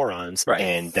ignorant morons. Right.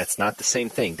 And that's not the same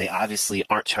thing. They obviously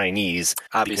aren't Chinese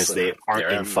because they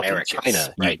aren't in fucking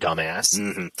China, you dumbass.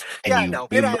 Mm-hmm.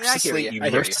 And you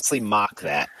mercilessly mock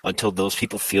that until those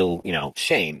people feel,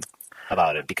 shame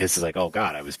about it because it's like, oh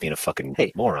God, I was being a fucking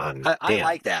moron. I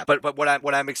like that, but what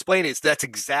I'm explaining is that's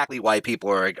exactly why people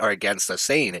are against us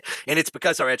saying it, and it's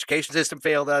because our education system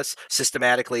failed us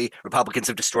systematically. Republicans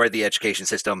have destroyed the education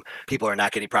system. People are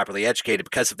not getting properly educated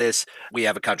because of this. We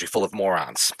have a country full of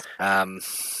morons.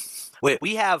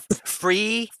 We have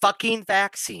free fucking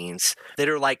vaccines that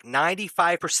are like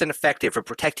 95% effective for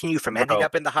protecting you from ending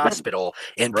up in the hospital,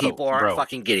 and people aren't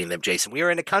fucking getting them, Jason. We are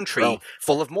in a country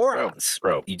full of morons.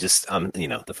 Bro, you just,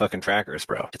 the fucking trackers,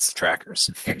 bro. It's the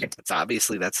trackers. It's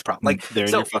obviously that's the problem. Like, they're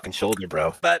in your fucking shoulder,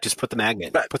 bro. But just put the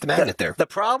magnet. Put the magnet there. The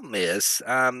problem is,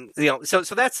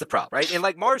 so that's the problem, right? And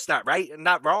like Maher's not right and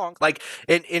not wrong. Like,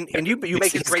 and you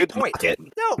make a great point.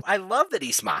 No, I love that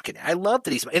he's mocking it. I love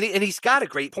that and he's got a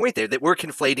great point there. That we're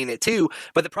conflating it too,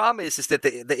 but the problem is that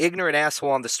the ignorant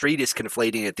asshole on the street is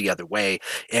conflating it the other way.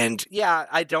 And yeah,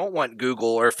 I don't want Google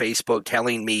or Facebook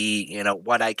telling me,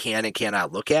 what I can and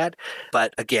cannot look at.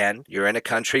 But again, you're in a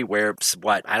country where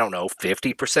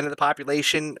 50% of the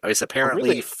population is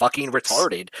apparently fucking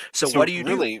retarded. So what do you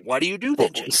do? What do you do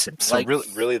then, Jason? So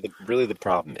really the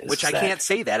problem is, which I can't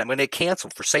say that. I'm going to get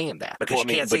canceled for saying that because you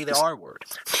can't say the R word.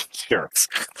 Sure.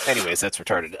 Anyways, that's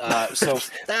retarded. So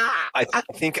I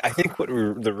think what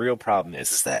the real problem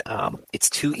is that it's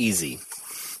too easy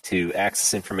to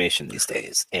access information these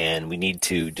days, and we need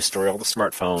to destroy all the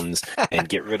smartphones and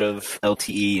get rid of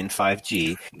LTE and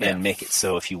 5G and make it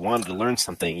so if you wanted to learn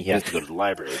something, you have to go to the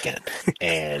library again.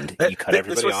 And you cut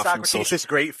everybody off from social. This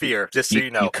great fear, just so you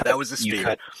know, that was a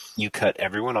spear. You cut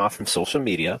everyone off from social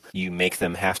media. You make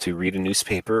them have to read a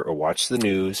newspaper or watch the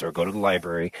news or go to the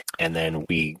library, and then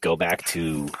we go back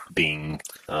to being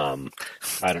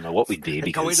I don't know what we'd be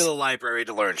because going to the library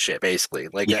to learn shit, basically,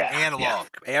 like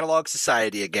analog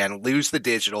society again, lose the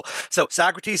digital. So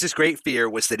Socrates' great fear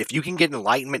was that if you can get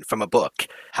enlightenment from a book,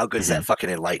 how good is that fucking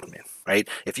enlightenment, right?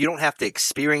 If you don't have to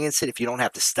experience it, if you don't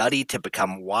have to study to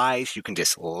become wise, you can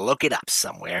just look it up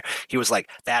somewhere. He was like,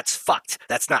 that's fucked.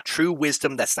 That's not true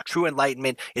wisdom. That's not true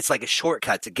enlightenment. It's like a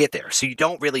shortcut to get there. So you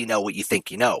don't really know what you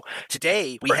think you know.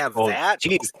 Today, we have that.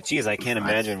 Geez, I can't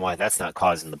imagine why that's not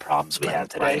causing the problems we have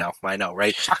today. I know,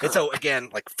 right? And so again,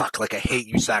 like, fuck, like I hate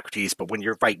you, Socrates, but when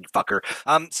you're right, you fucker.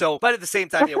 But at the same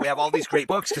time, we have all these great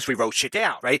books because we wrote shit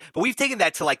down, right? But we've taken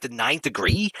that to like the 9th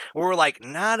degree where we're like,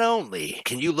 not only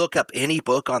can you look up any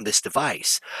book on this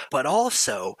device, but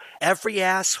also every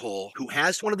asshole who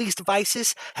has one of these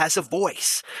devices has a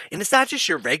voice. And it's not just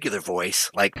your regular voice,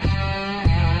 like...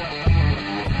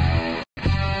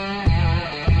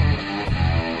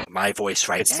 my voice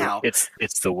now.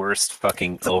 It's the worst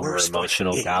fucking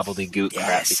over-emotional gobbledygook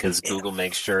crap because Google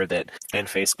makes sure that, and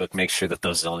Facebook makes sure that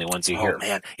those are the only ones you hear. Oh,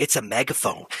 man, it's a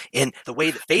megaphone. And the way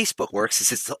that Facebook works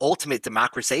is it's the ultimate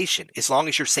democratization, as long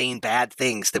as you're saying bad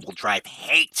things that will drive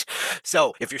hate.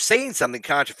 So if you're saying something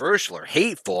controversial or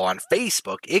hateful on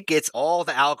Facebook, it gets all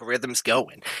the algorithms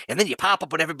going. And then you pop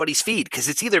up on everybody's feed because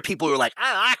it's either people who are like,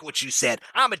 I like what you said,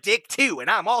 I'm a dick too, and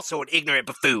I'm also an ignorant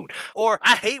buffoon. Or,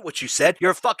 I hate what you said,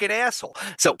 you're a fucking asshole.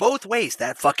 So both ways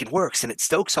that fucking works, and it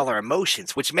stokes all our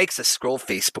emotions, which makes us scroll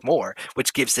Facebook more,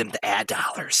 which gives them the ad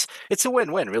dollars. It's a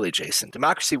win-win, really, Jason.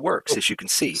 Democracy works, as you can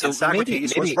see. So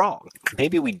Socrates was wrong.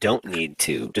 Maybe we don't need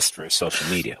to destroy social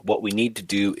media. What we need to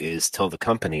do is tell the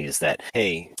companies that,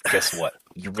 hey, guess what?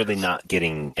 you're really not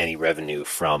getting any revenue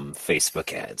from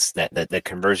Facebook ads. That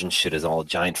conversion shit is all a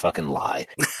giant fucking lie,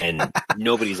 and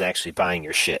nobody's actually buying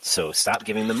your shit. So stop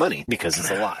giving them money because it's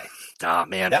a lie. Oh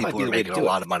man, That might people be are the way making to a do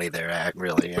lot it. of money there.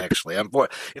 Really, actually,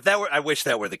 I wish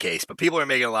that were the case, but people are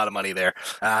making a lot of money there.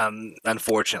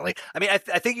 Unfortunately, I mean, I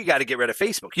think you got to get rid of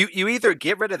Facebook. You either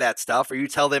get rid of that stuff, or you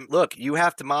tell them, look, you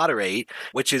have to moderate.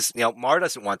 Which is, Maher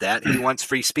doesn't want that. He wants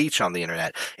free speech on the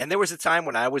internet. And there was a time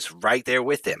when I was right there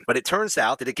with him. But it turns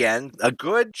out that again, a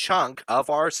good chunk of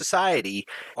our society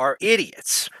are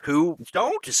idiots who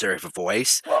don't deserve a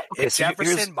voice. Well, okay, so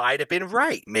Jefferson might have been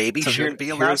right. Maybe so shouldn't be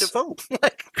allowed to vote.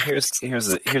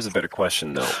 here's a better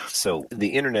question though. So the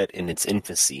internet in its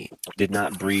infancy did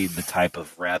not breed the type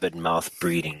of rabid mouth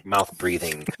breathing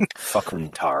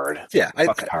fucking tard, Yeah,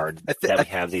 fucktard that we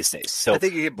have these days. So I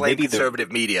think you can blame maybe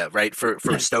conservative media, right, for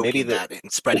stoking that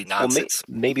and spreading nonsense.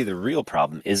 maybe the real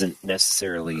problem isn't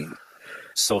necessarily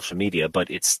social media, but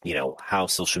it's how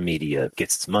social media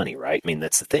gets its money, right? I mean,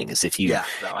 that's the thing is if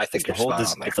I think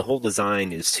if the whole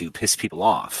design is to piss people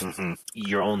off,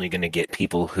 you're only going to get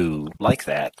people who like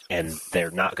that, and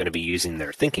they're not going to be using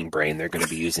their thinking brain. They're going to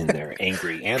be using their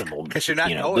angry animal. Because you're not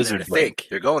going there to think.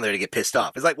 You're going there to get pissed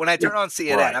off. It's like when I turn on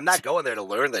CNN, right. I'm not going there to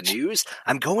learn the news.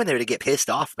 I'm going there to get pissed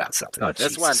off about something. Oh,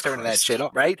 that's why I'm turning that shit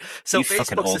on, right? So You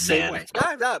fucking Facebook's the old same man. way.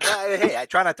 Hey, I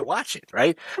try not to watch it,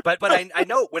 right? But I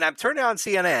know when I'm turning on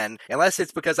CNN, unless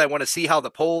it's because I want to see how the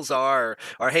polls are,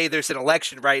 or hey, there's an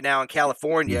election right now in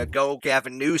California, go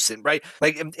Gavin Newsom, right?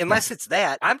 Like, unless it's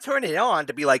that, I'm turning it on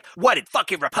to be like, what did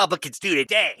fucking Republicans do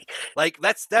today? Like,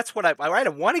 that's what I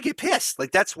want to get pissed.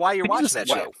 Like, that's why you're watching that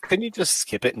show. Couldn't you just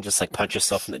skip it and just like punch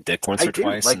yourself in the dick once or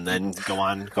twice, and then go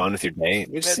on with your day?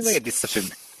 It just seems like it'd be such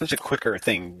a quicker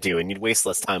thing to do, and you'd waste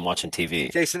less time watching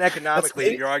TV. Jason,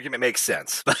 economically, your argument makes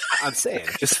sense. I'm saying,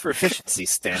 just for efficiency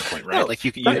standpoint, right? Like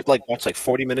you like watch like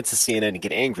 40 minutes of CNN and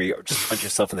get angry, or just punch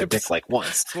yourself in the dick like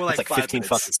once. It's more like 15 minutes.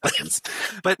 fucking seconds.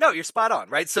 But no, you're spot on,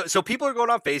 right? So people are going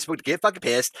on Facebook to get fucking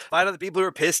pissed, find other people who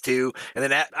are pissed too, and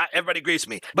then everybody agrees with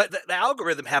me. But the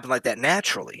algorithm happened like that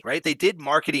naturally, right? They did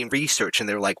marketing research, and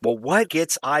they're like, well, what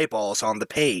gets eyeballs on the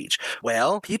page?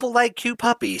 Well, people like cute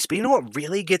puppies, but you know what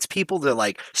really gets people to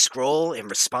like scroll and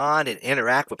respond and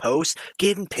interact with posts?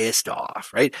 Getting pissed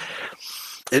off, right?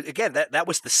 Again, that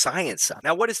was the science.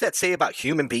 Now, what does that say about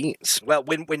human beings? Well,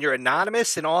 when you're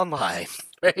anonymous and online,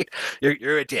 right,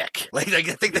 you're a dick. Like I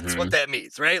think that's what that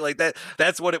means, right? Like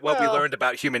that's what we learned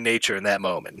about human nature in that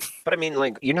moment. But I mean,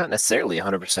 like, you're not necessarily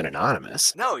 100%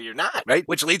 anonymous. No, you're not, right?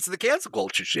 Which leads to the cancel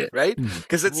culture shit, right?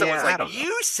 Because it's someone's like,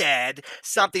 you said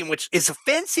something which is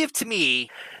offensive to me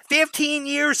 15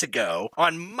 years ago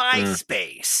on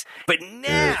MySpace, but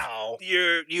now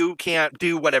you can't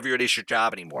do whatever it is your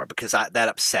job anymore because that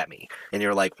upset me. And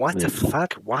you're like, what the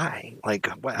fuck? Why? Like,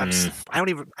 what? I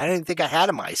didn't think I had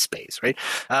a MySpace, right?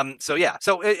 So yeah.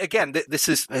 So again,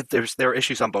 there are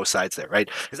issues on both sides there, right?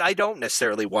 Because I don't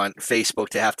necessarily want Facebook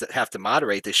to have to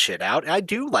moderate this shit out. I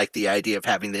do like the idea of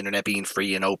having the internet being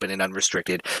free and open and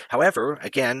unrestricted. However,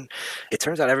 again, it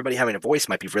turns out everybody having a voice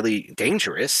might be really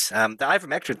dangerous. The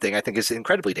ivermectin thing, I think, is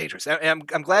incredibly dangerous. And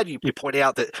I'm glad you pointed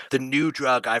out that the new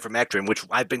drug ivermectin, which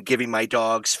I've been giving my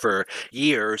dogs for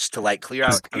years to like clear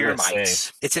out ear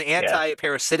mites. It's an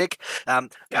anti-parasitic.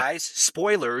 Guys,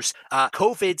 spoilers.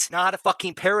 COVID's not a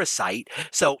fucking parasite.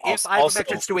 So if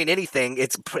ivermectin's doing anything,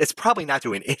 it's probably not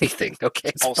doing anything.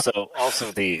 Okay. So.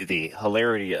 Also the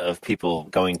hilarity of people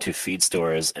going to feed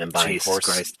stores and buying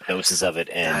horse doses of it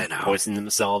and poisoning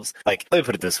themselves. Like, let me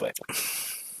put it this way.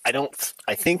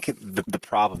 I think the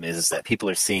problem is that people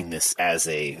are seeing this as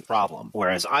a problem,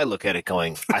 whereas I look at it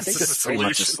going, I think it's pretty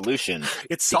much a solution.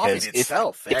 It's solving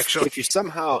itself, actually. If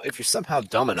you're somehow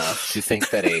dumb enough to think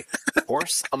that a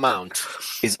horse amount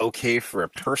is okay for a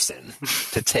person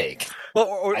to take, well,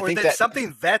 or that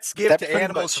something vets give to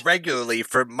animals regularly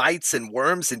for mites and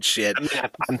worms and shit.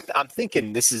 I mean, I'm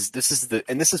thinking this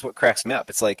is what cracks me up.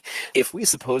 It's like, if we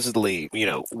supposedly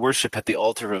worship at the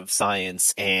altar of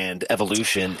science and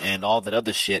evolution and all that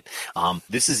other shit,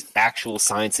 this is actual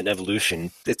science and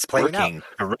evolution. It's playing out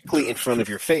directly in front of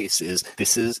your face.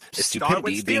 This is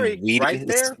stupidity being weeded. Right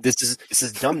there. This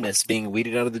is dumbness being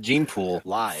weeded out of the gene pool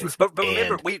live. But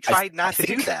remember, we tried not to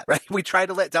do that, right? We try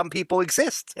to let dumb people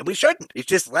exist, and we shouldn't. You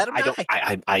just let them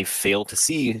die. I fail to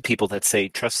see people that say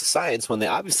trust the science when they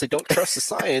obviously don't trust the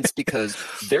science because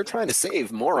they're trying to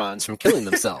save morons from killing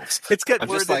themselves. It's good.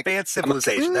 We're an advanced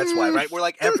civilization. That's why, right? We're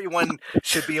like, everyone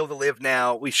should be able to live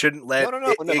now. We shouldn't let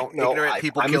ignorant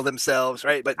people kill themselves,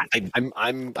 right? But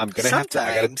I'm gonna have to.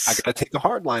 I gotta take a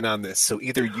hard line on this. So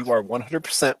either you are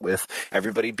 100% with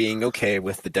everybody being okay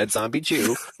with the dead zombie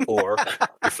Jew, or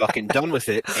you're fucking done with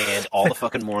it, and all the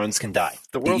fucking morons can die.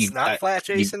 The world's not flat,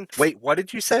 Jason. Wait, what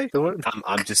did you say?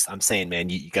 I'm saying, man,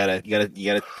 you gotta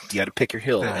pick your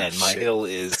hill, and my hill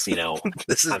is,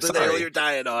 this is the hill you're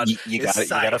dying on. You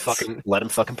gotta fucking let them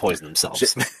fucking poison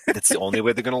themselves. That's the only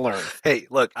way they're gonna learn. Hey,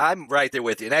 look, I'm right there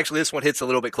with you, and actually, this one hits a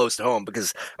little bit close to home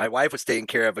because my wife was taking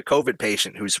care of a COVID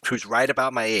patient who's right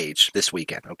about my age this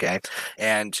weekend. Okay,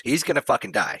 and he's gonna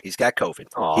fucking die. He's got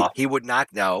COVID. He would not.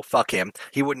 No, fuck him.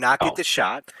 He would not get the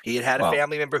shot. He had a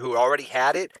family member who already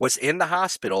had it, was in the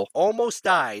hospital, almost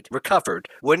died, recovered,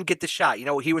 wouldn't get the shot. You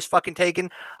know what he was fucking taking?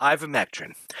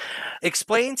 Ivermectin.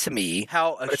 Explain to me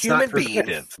how a human being...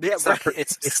 Yeah,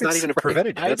 it's not even a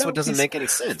preventative. That's what doesn't make any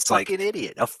sense. Fucking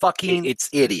idiot. A fucking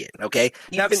idiot, okay?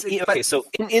 So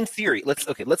in theory,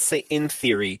 let's say in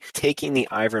theory, taking the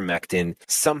ivermectin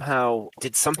somehow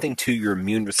did something to your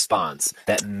immune response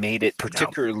that made it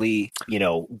particularly,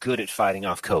 good at fighting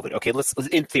off COVID. Okay,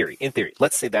 in theory,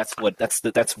 let's say that's what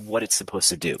it's supposed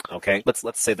to do. Okay, let's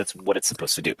say that's what it's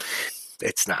supposed to do.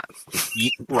 It's not.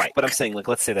 Right. But I'm saying,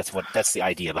 that's the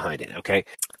idea behind it, okay?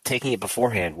 Taking it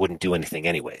beforehand wouldn't do anything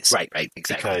anyways. Right,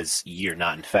 exactly. Because you're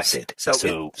not infected.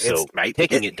 So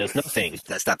taking it does nothing.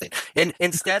 Does nothing. And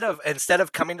instead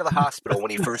of coming to the hospital when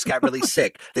he first got really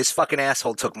sick, this fucking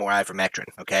asshole took more ivermectin,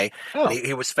 okay? Oh.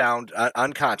 He was found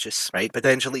unconscious, right?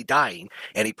 Potentially dying,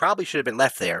 and he probably should have been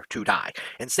left there to die.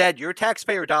 Instead, your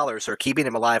taxpayer dollars are keeping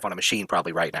him alive on a machine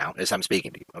probably right now as I'm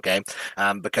speaking to you, okay?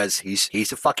 Because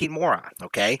he's a fucking moron.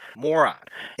 Okay? Moron.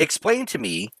 Explain to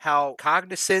me how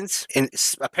cognizant and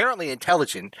apparently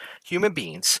intelligent human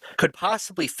beings could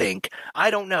possibly think, I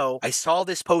don't know, I saw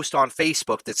this post on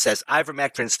Facebook that says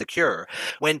ivermectin's the cure.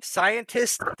 When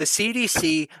scientists, the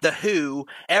CDC, the WHO,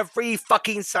 every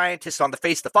fucking scientist on the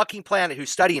face of the fucking planet who's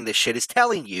studying this shit is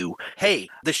telling you, hey,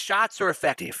 the shots are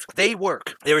effective. They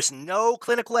work. There is no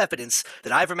clinical evidence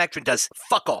that ivermectin does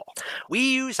fuck all. We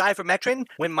use ivermectin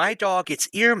when my dog gets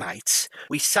ear mites.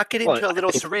 We suck it into a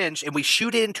little syringe and we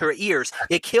shoot it into her ears.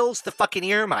 It kills the fucking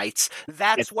ear mites.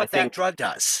 That's what that drug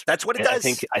does. That's what it does.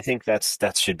 I think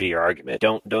that should be your argument.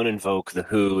 Don't invoke the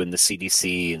WHO and the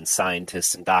CDC and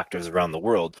scientists and doctors around the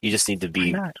world. You just need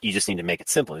to make it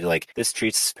simple. You're like, this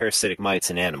treats parasitic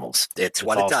mites in animals. It's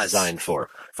what it does. Designed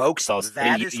for. Folks,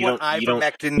 that is what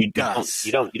ivermectin does.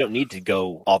 You don't need to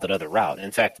go all that other route. In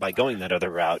fact, by going that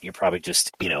other route, you're probably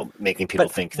just, making people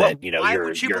think that, why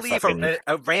would you believe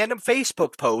a random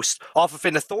Facebook post off of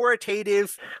an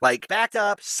authoritative, backed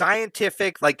up,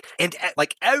 scientific,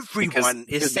 everyone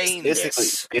is saying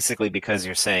this. Basically because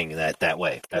you're saying that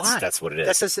way. That's what it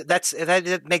is.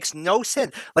 That makes no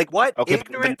sense. What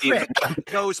ignorant prick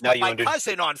goes, my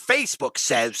cousin on Facebook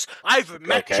says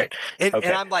ivermectin. And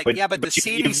I'm like, but the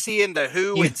CDC and the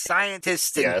WHO and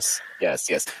scientists and...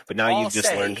 Yes. But now you've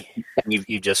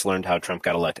just learned how Trump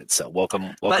got elected. So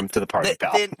welcome to the party,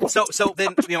 pal.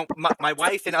 Then my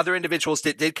wife and other individuals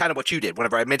did kind of what you did.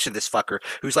 Whenever I mentioned this fucker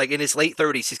who's in his late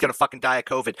 30s, he's gonna fucking die of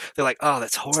COVID. They're like, oh,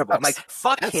 that's horrible. I'm like,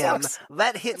 fuck that him. Sucks.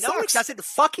 Let him. No, it doesn't.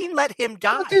 Fucking let him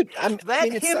die. No, dude,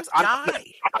 let him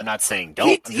die. I'm not saying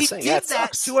don't. He did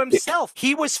that to himself.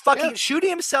 He was fucking shooting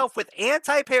himself with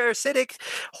anti-parasitic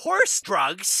horse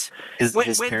drugs. When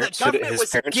the government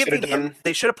was giving him,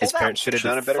 they should have pulled out. His parents should have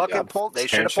done a better job. They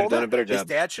should have pulled out. His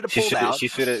dad should have pulled out. She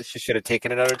should have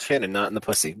taken it out of her chin and not in the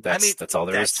pussy. That's all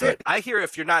there is to it. I hear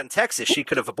if you're not in Texas, she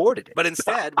could have aborted it, but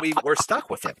instead we're stuck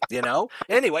with him.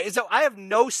 Anyway, so I have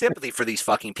no sympathy for these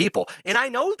fucking people, and I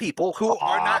know people who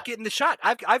are not getting the shot.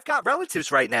 I've got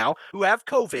relatives right now who have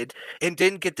COVID and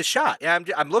didn't get the shot.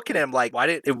 And I'm looking at him like,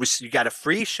 you got a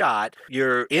free shot.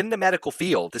 You're in the medical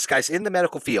field. This guy's in the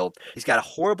medical field. He's got a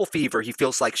horrible fever. He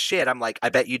feels like shit. I'm like, I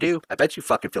bet you do. I bet you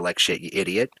fucking feel like shit, you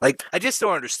idiot. I just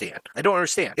don't understand. I don't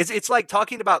understand. It's like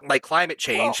talking about climate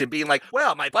change and being like,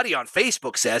 well, my buddy on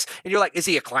Facebook says, and you're like, is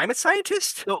he a climate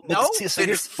scientist? No.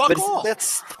 Fuck off.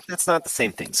 That's not the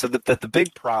same thing. So the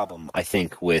big problem, I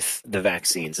think, with the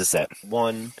vaccines is that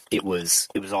one, it was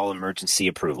all emergency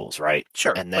approvals, right?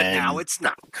 Sure. And then, but now it's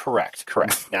not. Correct.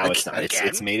 Now it's not.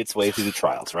 It's made its way through the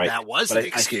trials, right? That was the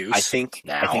excuse. I think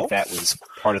that was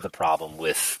part of the problem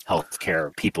with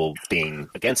healthcare people being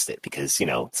against it because,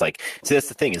 it's like, see, that's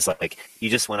the thing is you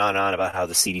just went on and on about how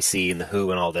the CDC and the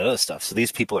WHO and all that other stuff. So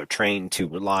these people are trained to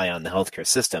rely on the healthcare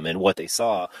system and what they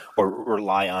saw or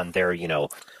rely on their,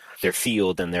 their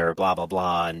field and their blah blah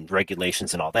blah and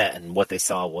regulations and all that, and what they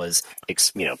saw was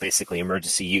basically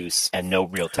emergency use and no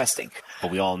real testing.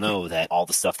 But we all know that all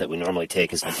the stuff that we normally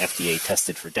take has been FDA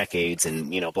tested for decades, and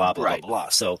blah blah blah blah.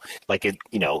 So like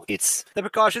it's the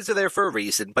precautions are there for a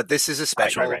reason, but this is a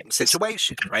special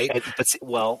situation, right?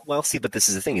 But this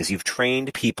is the thing: is you've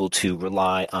trained people to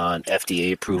rely on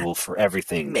FDA approval for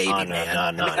everything. Maybe,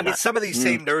 I mean, some of these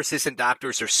same nurses and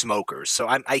doctors are smokers, so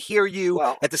I hear you.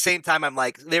 Well, at the same time, I'm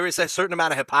like, there is a certain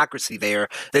amount of hypocrisy there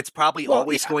that's probably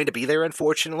always going to be there,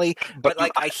 unfortunately. But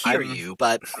like, I hear you.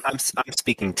 But I'm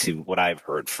speaking to what I've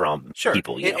heard from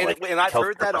people. And I've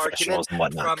heard that argument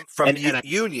from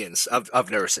unions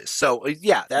of nurses. So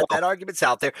yeah, that argument's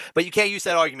out there, but you can't use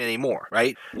that argument anymore,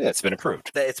 right? Yeah, it's been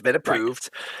approved. It's been approved.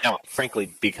 Right. Now,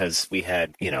 frankly, because we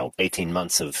had 18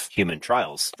 months of human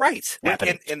trials, right?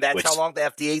 And that's how long the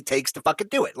FDA takes to fucking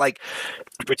do it. Like,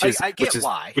 I get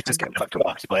why. Which is kind of fucking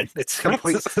fucked, but it's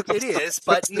complete. It is,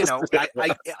 but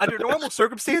I under normal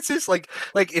circumstances, like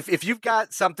if you've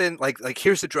got something like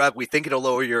here's the drug, we think it'll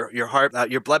lower your heart,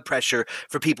 your blood pressure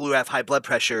for people who have high blood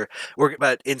pressure.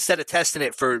 But instead of testing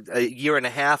it for a year and a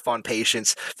half on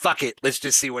patients, fuck it, let's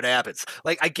just see what happens.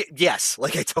 Like I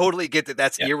totally get that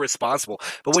that's irresponsible.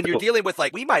 But when you're dealing with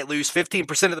we might lose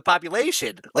 15% of the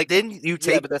population, then you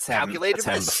take calculated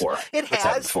risk. It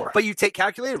has, but you take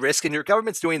calculated risk, and your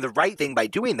government's doing the right thing by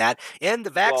doing that, and the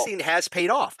vaccine has paid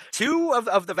off. 2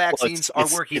 of the vaccines are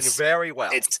working very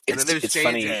well. It's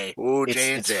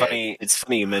funny. It's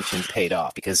funny you mentioned paid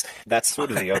off, because that's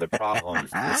sort of the other problem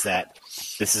is that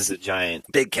this is a giant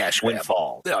big cash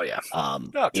windfall. Oh yeah.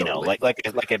 Totally.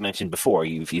 Like I mentioned before,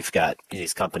 you've got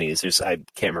these companies. I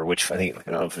can't remember which. I don't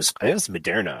know if it was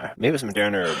Moderna. Maybe it was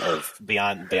Moderna or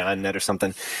Beyond Net or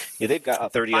something. Yeah, they've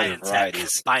got 30 other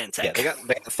varieties. BioNTech. Yeah, they got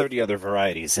 30 other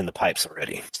varieties in the pipes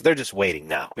already. So they're just waiting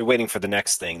now. They're waiting for the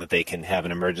next thing that they can have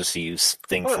an emergency use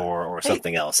thing for, or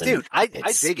something else. And dude, I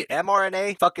dig it.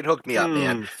 mRNA fucking hooked me up,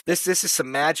 man. This is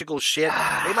some magical shit.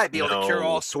 They might be able to cure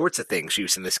all sorts of things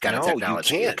using this kind of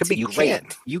technology. You can't. It could be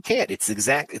great. You can't. It's the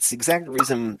exact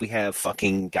reason we have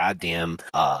fucking goddamn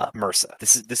MRSA.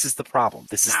 This is the problem.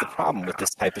 This is the problem with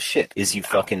this type of shit. Is you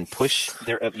fucking push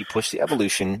the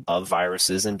evolution of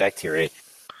viruses and bacteria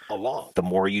along. The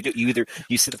more you do,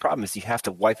 you see the problem is you have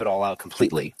to wipe it all out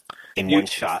completely in one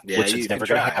shot, which is never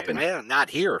going to happen. Man, not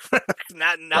here.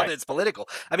 Not now that it's political.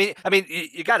 I mean,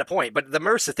 you got a point, but the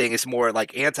MRSA thing is more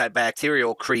like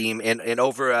antibacterial cream and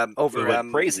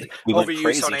crazy.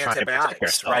 Overuse on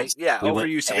antibiotics, right? Yeah,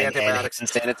 overuse of antibiotics and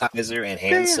sanitizer and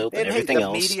hand soap and everything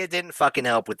else. The media didn't fucking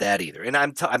help with that either, and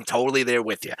I'm totally there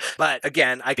with you. But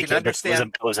again, I can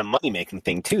understand. It was a money making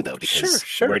thing too, though, because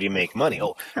where do you make money?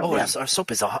 Our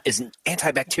soap is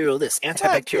antibacterial this,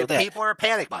 antibacterial that. People are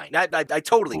panic buying. I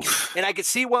totally get it. And I can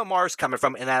see where Maher's coming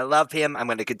from, and I love him. I'm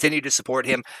going to continue to support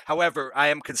him. However, I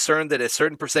am concerned that a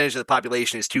certain percentage of the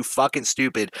population is too fucking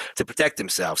stupid to protect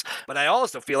themselves. But I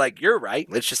also feel like you're right.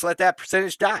 Let's just let that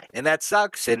percentage die. And that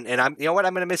sucks. And I'm, you know what?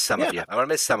 I'm going to miss some of you. I'm going to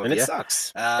miss some of you. And it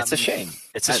sucks. It's a shame.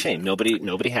 It's a shame.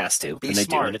 Nobody has to. Be and they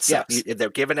smart. Do, and it sucks.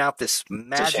 They're giving out this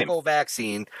magical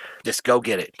vaccine. Just go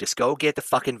get it. Just go get the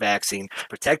fucking vaccine.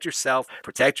 Protect yourself.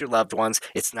 Protect your loved ones.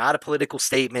 It's not a political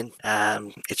statement.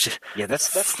 It's just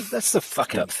that's the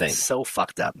fucked up thing. So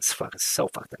fucked up. It's fucking so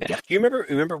fucked up. Yeah. You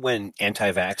remember when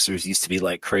anti-vaxxers used to be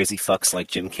like crazy fucks like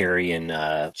Jim Carrey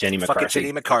and Jenny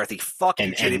McCarthy?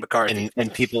 Fucking Jenny McCarthy.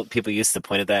 And people used to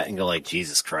point at that and go like,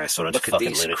 Jesus Christ, what a Look fucking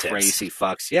at these lunatics. Crazy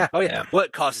fucks. Yeah. Oh yeah. Well,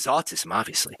 it causes autism,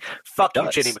 obviously. Fuck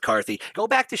you, Jenny McCarthy. Go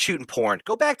back to shooting porn.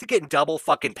 Go back to getting double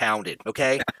fucking pounded,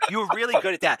 okay? You were really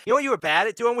good at that. You know what you were bad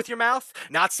at doing with your mouth?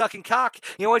 Not sucking cock.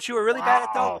 You know what you were really bad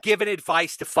at, though? Giving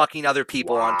advice to fucking other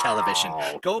people on television.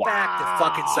 Go back to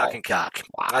fucking sucking cock.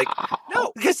 Like,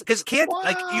 no, because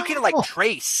you can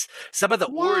trace some of the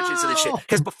origins of this shit.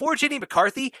 Because before Jenny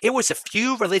McCarthy, it was a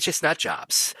few religious nut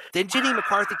jobs. Then Jenny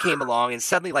McCarthy came along, and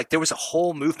suddenly there was a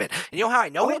whole movement. And you know how I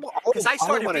know it? Because I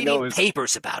started reading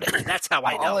papers about it. And that's how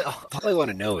I know. All I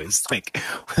want to know is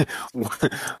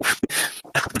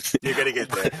you're gonna get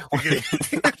there.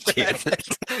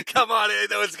 Come on, I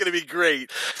know it's gonna be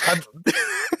great.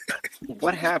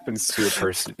 What happens to a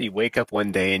person? You wake up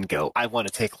one day and go, I want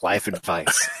to take life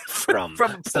advice from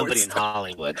somebody in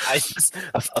Hollywood.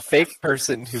 A fake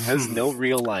person who has no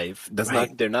real life,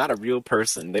 they're not a real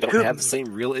person. They don't have the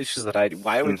same real issues that I do.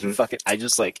 Why would you fucking,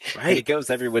 it goes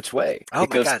every which way. Oh, it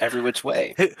goes every which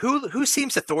way. Who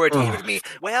seems authoritative to me?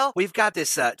 Well, we've got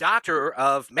this doctor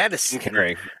of medicine. Jim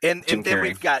Carrey. And then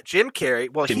we've got Jim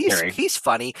Carrey. Well, he's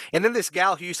funny. And then this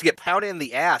gal who used to get pounded in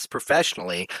the ass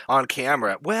professionally on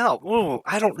camera. Well,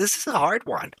 I don't. This is a hard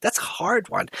one. That's a hard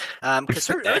one. Because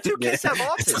her two kids have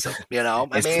autism. You know,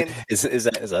 I mean, is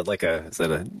that like is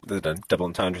that a double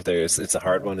entendre there? It's a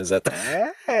hard one. Is that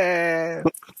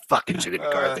fuck you, Jenny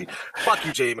McCarthy. Fuck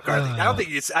you, Jenny McCarthy. I don't think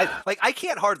it's. I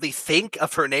can't hardly think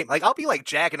of her name. Like, I'll be like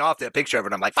jacking off that picture of her,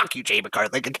 and I'm like, fuck you, Jenny McCarthy.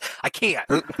 Like, I can't.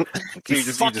 you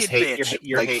just hate bitch.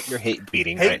 you're hate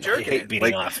beating. Hate right? jerking hate it.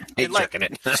 beating Like, off. Hate jerking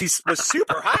it. She was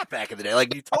super hot back in the day.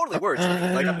 Like, you totally were.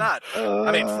 Jenny. Like, I'm not.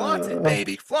 I mean, flaunt it,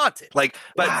 baby, flaunt it. Like,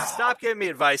 but stop giving me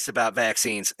advice about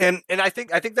vaccines. And I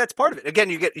think that's part of it. Again,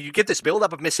 you get this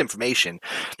buildup of misinformation,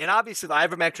 and obviously the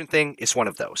ivermectin thing is one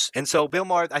of those. And so, Bill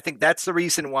Maher, I think that's the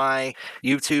reason why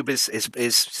YouTube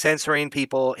is censoring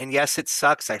people. And yes, it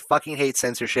sucks. I fucking hate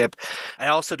censorship. I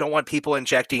also don't want people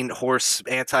injecting horse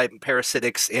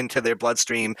anti-parasitics into their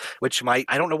bloodstream, which might,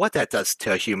 I don't know what that does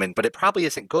to a human, but it probably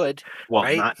isn't good. Well,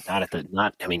 right?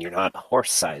 I mean, you're not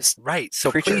horse-sized. Right.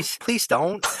 So creature. please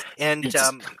don't. And you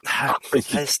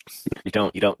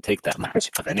don't take that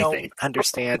much of anything. I don't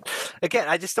understand. Again,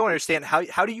 I just don't understand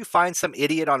how do you find some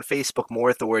idiot on Facebook more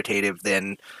authoritative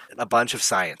than a bunch of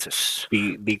scientists?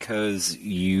 Because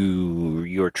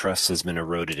your trust has been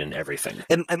eroded in everything.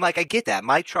 And like, I get that.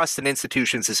 My trust in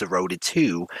institutions is eroded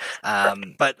too.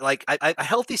 But like, a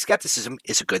healthy skepticism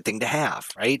is a good thing to have,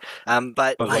 right?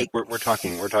 But like we're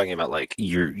talking about like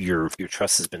your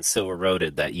trust has been so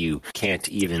eroded that you can't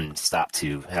even stop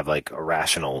to have like a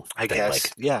rational I thing. guess.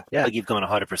 Like, yeah. like you've gone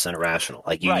 100% irrational.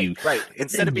 Like right.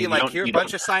 Instead of being like, here, a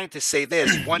bunch of scientists say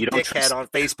this, one dickhead on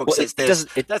Facebook says this.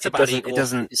 That's about equal. It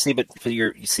doesn't see, but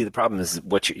you see the problem is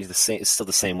what you're the same. It's still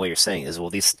the same way you're saying is,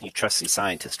 well, you trust these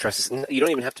scientists. You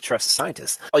don't even have to trust the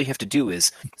scientists. All you have to do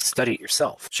is study it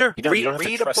yourself. Sure. You don't have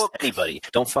read to a trust book. anybody.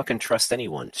 Don't fucking trust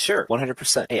anyone. Sure,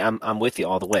 100%. Hey, I'm with you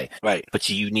all the way. Right. But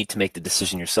you need to make the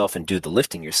decision yourself and do the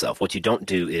lifting yourself. What you don't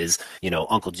do is,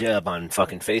 Uncle Jeb on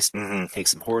fucking Facebook take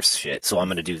some horse shit. So I'm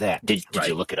going to do that. Did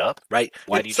you look it up? Right.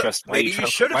 Why do you trust? Maybe you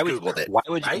should have Googled it.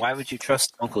 Why would you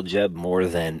trust Uncle Jeb more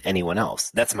than anyone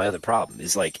else? That's my other problem.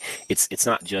 Is like it's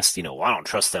not just I don't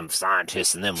trust them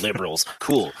scientists and them liberals.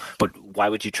 Cool, but why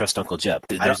would you trust Uncle Jeb?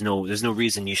 There's no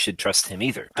reason you should trust him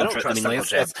either. I don't trust Uncle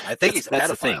Jeb. I think he's a that's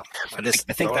the thing. pedophile.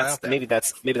 I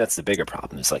think that's the bigger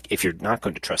problem. Is like if you're not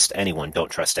going to trust anyone, don't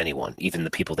trust anyone, even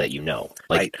the people that you know.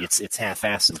 Like it's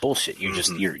half-assed and bullshit. You're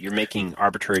just you're making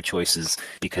arbitrary choices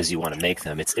because you want to make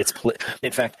them.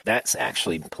 In fact, that's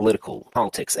actually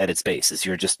politics at its base. Is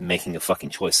you're just making a fucking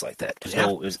choice like that.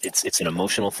 It's an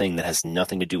emotional thing that has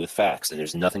nothing to do with facts, and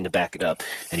there's nothing to back it up,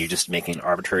 and you're just making an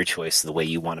arbitrary choice the way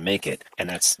you want to make it. And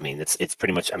that's, it's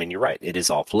pretty much. You're right. It is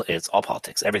all it's all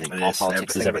politics. Everything. All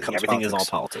politics is everything. Everything is all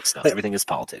politics now. Everything is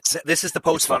politics. This is the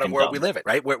postmodern world we live in,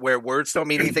 right? Where words don't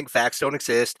mean anything, facts don't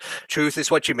exist, truth is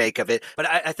what you make of it. But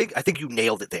I think you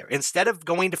nailed it there. Instead of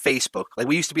going to Facebook, like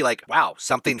we used to be like, wow,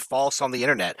 something false on the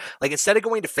internet. Like instead of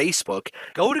going to Facebook,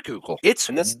 go to Google. It's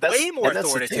way more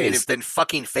authoritative than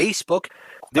fucking Facebook.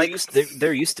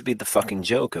 There used to be the fucking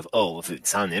joke of, if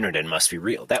it's on the internet, it must be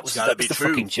real. That was the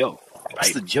fucking joke.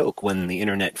 That's the joke when the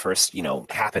internet first,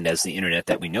 happened as the internet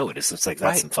that we know it is. It's like,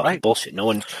 that's some fucking bullshit. No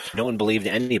one believed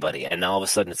anybody. And now all of a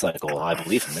sudden it's like, well, I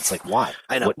believe him. It's like, why?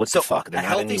 I know. What the fuck? They're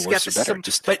not any worse or better.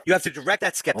 But you have to direct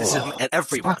that skepticism at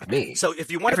everyone. Fuck me. So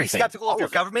if you want to be skeptical of your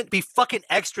government, be fucking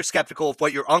extra skeptical of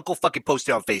what your uncle fucking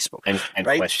posted on Facebook. And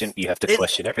question, you have to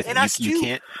question everything. And us You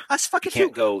can't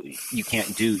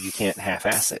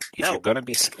half-ass it. If you're gonna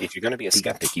be a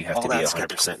skeptic, you have to be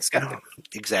 100% skeptic.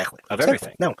 Exactly. Of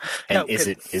everything. No. And is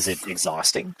it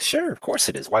exhausting? Sure, of course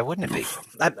it is. Why wouldn't it be?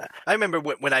 I remember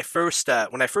when I first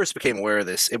became aware of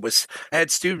this. I had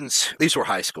students. These were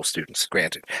high school students,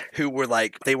 granted, who were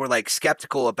like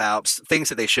skeptical about things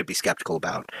that they should be skeptical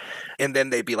about, and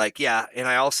then they'd be like, "Yeah," and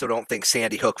I also don't think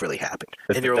Sandy Hook really happened.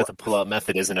 And that the pull-out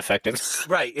method isn't effective.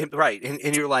 Right.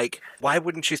 And you're like, why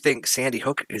wouldn't you think Sandy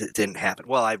Hook didn't happen?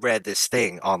 Well, I read this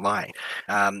thing online,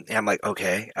 and I'm like,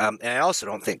 okay, and I also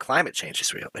don't think climate change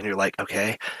is real. And you're like,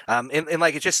 okay, and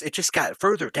like it just got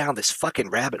further down this fucking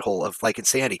rabbit hole of like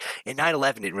insanity. And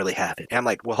 9/11 didn't really happen. And I'm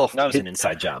like, well, that was an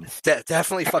inside job. That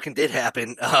definitely fucking did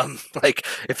happen. Like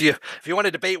if you want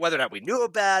to debate whether or not we knew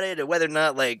about it or whether or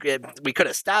not like we could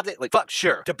have stopped it, like fuck,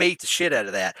 sure, debate the shit out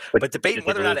of that. But debating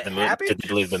whether or not it happened. Did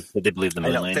they believe the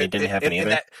moon landing didn't happen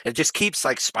either? It just keeps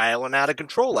like spiraling out of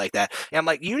control like that. And I'm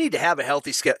like, you need to have a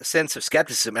healthy sense of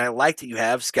skepticism, and I like that you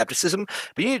have skepticism,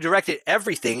 but you need to direct it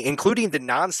everything, including the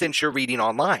nonsense you're reading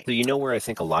online. So you know where I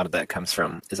think a lot of that comes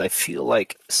from is I feel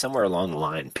like somewhere along the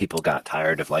line, people got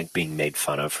tired of like being made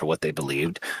fun of for what they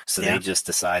believed. So they just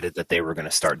decided that they were going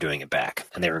to start doing it back,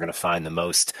 and they were going to find the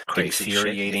most Crazy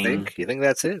infuriating, shit. You think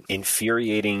that's it?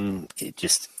 infuriating,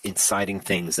 just inciting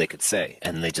things they could say,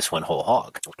 and they just went whole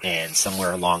hog. And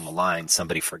somewhere along the line,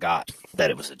 somebody forgot that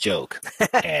it was a joke,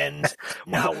 and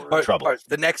now we're in trouble. Or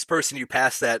the next person you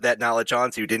pass that knowledge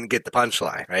on to didn't get the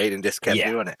punchline, right, and just kept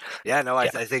doing it. Yeah, no, I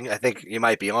think you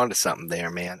might be onto something there,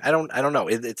 man. I don't know.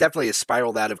 It definitely has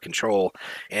spiraled out of control,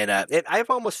 and I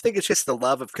almost think it's just the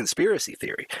love of conspiracy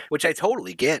theory, which I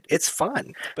totally get. It's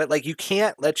fun, but like you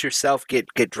can't let yourself get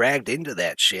dragged into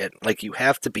that shit. Like you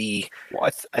have to be. Well,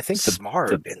 I think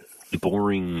smart. The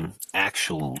boring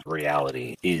actual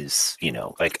reality is,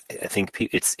 like I think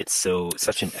it's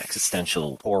such an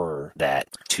existential horror that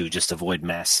to just avoid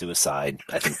mass suicide,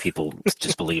 I think people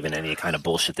just believe in any kind of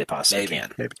bullshit they possibly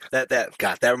can. Maybe.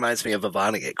 That reminds me of a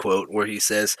Vonnegut quote where he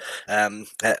says,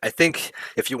 I think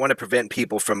if you want to prevent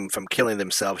people from killing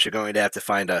themselves, you're going to have to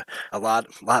find a lot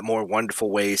more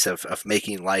wonderful ways of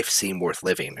making life seem worth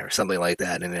living, or something like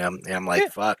that. And I'm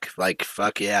like,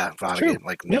 fuck yeah, Vonnegut,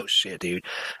 like no shit, dude.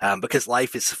 Because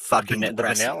life is fucking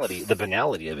depressing. The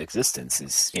banality of existence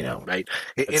is, right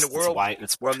in a world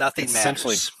where nothing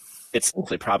matters. It's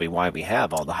simply probably why we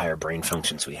have all the higher brain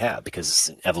functions we have, because it's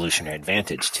an evolutionary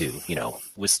advantage to,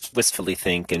 wistfully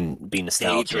think and be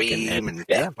nostalgic.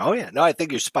 Oh yeah. No, I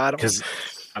think you're spot on. Because,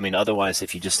 otherwise,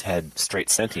 if you just had straight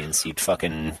sentience,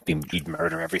 you'd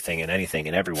murder everything and anything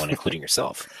and everyone, including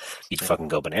yourself. You'd fucking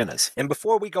go bananas. And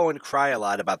before we go and cry a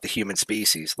lot about the human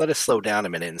species, let us slow down a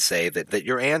minute and say that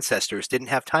your ancestors didn't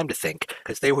have time to think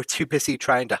because they were too busy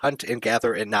trying to hunt and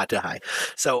gather and not die.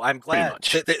 So I'm glad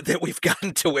that we've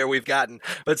gotten to where we've gotten.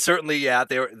 But certainly,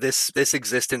 this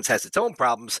existence has its own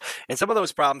problems. And some of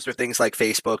those problems are things like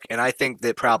Facebook. And I think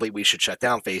that probably we should shut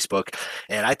down Facebook.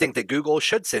 And I think that Google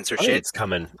should censor shit. It's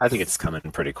coming. I think it's coming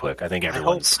pretty quick. I think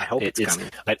everyone's. I hope it's coming.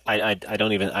 I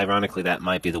don't even. Ironically, that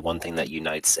might be the one thing that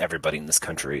unites everybody in this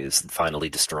country is finally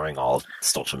destroying all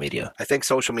social media. I think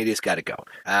social media's got to go.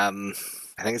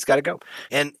 I think it's got to go.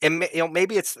 And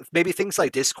maybe things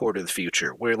like Discord in the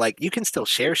future where like you can still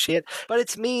share shit, but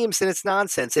it's memes and it's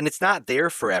nonsense and it's not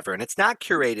there forever and it's not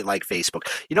curated like Facebook.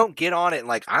 You don't get on it and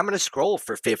like, I'm going to scroll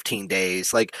for 15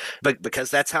 days, like, but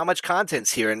because that's how much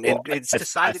content's here and it's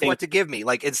decided what to give me.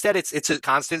 Like instead it's a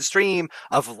constant stream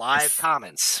of live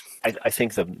comments. I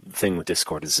think the thing with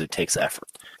Discord is it takes effort.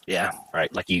 Yeah.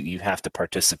 Right. Like you have to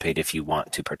participate if you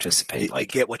want to participate.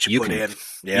 Like get what you put in.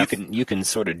 Yeah. You can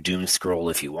sort of doom scroll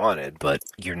if you wanted, but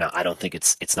you're not. I don't think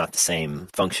it's not the same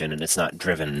function, and it's not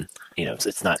driven.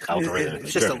 It's not algorithmically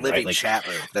It's just driven, a living right? Like, chat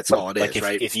room. That's all it is, if,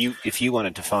 right? If you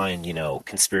wanted to find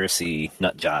conspiracy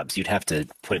nut jobs, you'd have to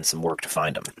put in some work to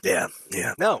find them. Yeah.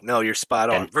 No, you're spot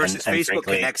on. Versus and Facebook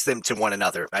frankly, connects them to one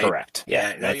another, right? Correct.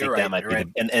 Yeah. No, I think right, that might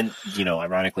be. And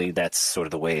ironically, that's sort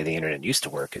of the way the internet used to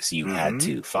work. Is you had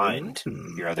to find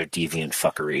your other deviant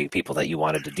fuckery people that you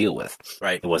wanted to deal with.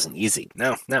 Right. It wasn't easy.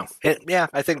 No.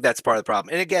 I think that's part of the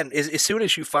problem. And again, as soon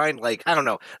as you find like, I don't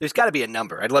know, there's got to be a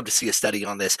number. I'd love to see a study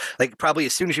on this. Like probably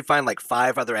as soon as you find like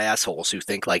 5 other assholes who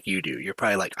think like you do, you're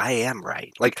probably like, I am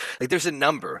right. Like there's a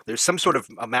number. There's some sort of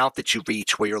amount that you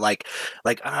reach where you're like,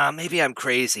 maybe I'm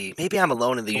crazy. Maybe I'm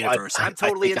alone in the universe. I'm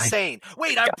totally insane.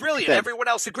 Wait, I'm brilliant. Everyone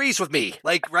else agrees with me.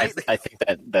 Like, right? I think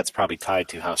that's probably tied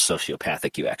to how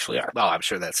sociopathic you actually are. Oh, I'm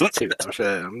sure that's it too. I'm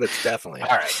sure that's definitely.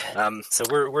 All right. So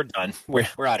we're done.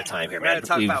 We're out of time here, man. We're going to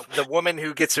talk about the woman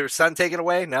who gets her son taken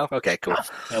away? No? Okay, cool.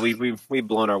 We've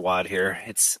blown our wad here.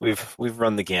 We've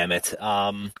run the gamut.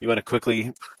 You want to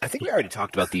quickly? I think we already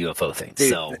talked about the UFO thing. Dude,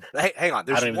 so hang on.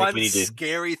 There's one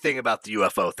scary thing about the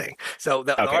UFO thing. So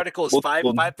the article is five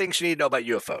things you need to know about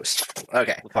UFOs.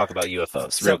 Okay, we'll talk about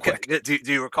UFOs real quick.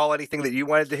 Do you recall anything that you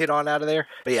wanted to hit on out of there?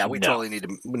 But yeah, we totally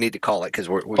need to call it because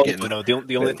we're getting. No,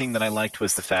 the only thing that I liked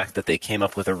was the fact that they came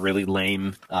up with a really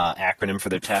lame acronym for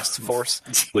their task force,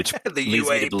 which the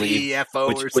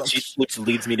UAPFO or something. Which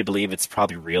leads me to believe it's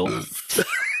probably real.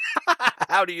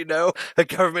 How do you know a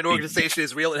government organization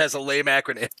is real? It has a lame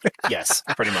acronym. Yes,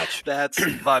 pretty much. That's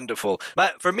wonderful.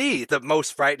 But for me, the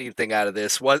most frightening thing out of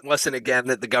this wasn't again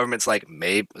that the government's like,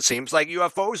 maybe seems like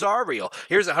UFOs are real.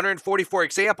 Here's 144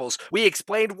 examples. We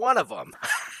explained one of them.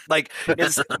 Like,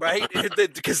 right?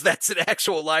 Because that's an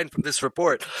actual line from this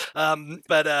report.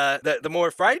 But the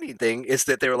more frightening thing is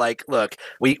that they're like, look,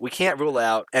 we can't rule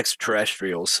out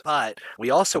extraterrestrials, but we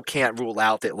also can't rule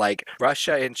out that like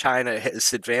Russia and China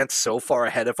has advanced so far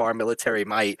ahead of our military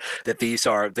might that these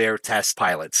are their test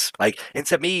pilots. Like, and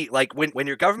to me, like when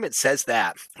your government says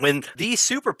that, when the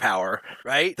superpower,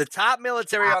 right, the top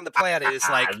military on the planet is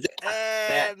like,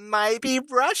 might be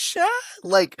Russia.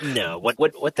 Like, no,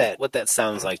 what that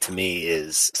sounds like to me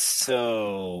is,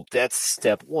 so that's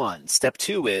step one. Step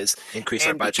two is increase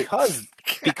our budget.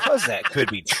 Because that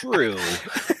could be true,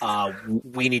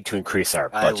 we need to increase our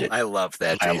budget. I love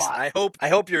that, Jason. I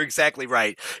hope you're exactly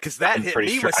right, because that hit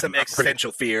me with some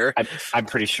existential fear. I'm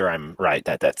pretty sure I'm right.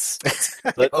 Let's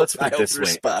put it this way.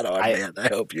 Spot on, man. I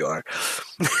hope you are.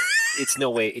 It's no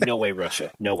way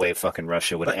Russia. No way fucking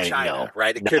Russia would. But China,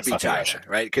 right? It could be China, Russia.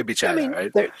 right? It could be China,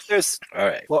 right? There's all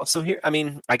right. Well, so here, I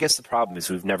mean, I guess the problem is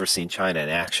we've never seen China in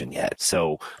action yet.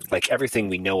 So, like, everything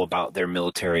we know about their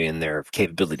military and their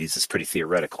capabilities is pretty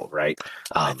theoretical, right?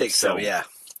 I think so. Yeah.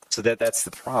 So that's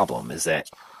the problem, is that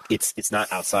it's not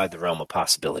outside the realm of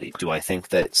possibility. Do I think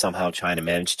that somehow China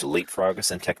managed to leapfrog us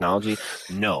in technology?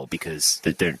 No, because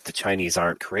the Chinese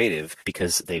aren't creative,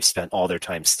 because they've spent all their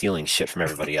time stealing shit from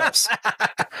everybody else.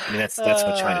 I mean, that's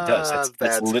what China does.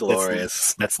 That's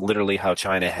glorious. That's literally how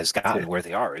China has gotten where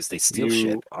they are, is they steal shit.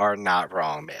 You are not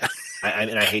wrong, man. I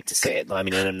mean, I hate to say it. I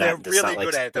mean, and they're really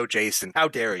good at it, though, Jason. How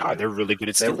dare you? They're really good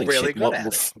at stealing they're really shit. Good at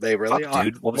it. They really are.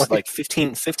 Dude, what was it, like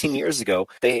 15 years ago,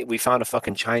 we found a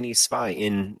fucking Chinese spy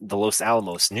in the Los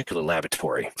Alamos nuclear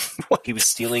laboratory. He was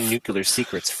stealing nuclear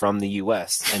secrets from the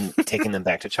U.S. and taking them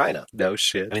back to China. No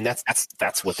shit. I mean,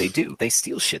 that's what they do. They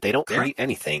steal shit. They don't create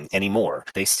anything anymore.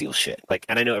 They steal shit. Like,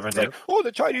 and I know everyone's like, oh,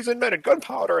 the Chinese invented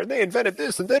gunpowder and they invented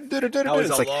this and then that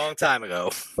was a long time ago.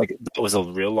 Like, that was a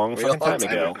real long time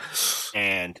ago.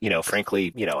 And,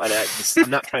 frankly, and I'm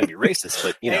not trying to be racist,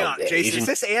 but, Hang on, Jason, is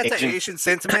this anti-Asian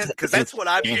sentiment? Because that's what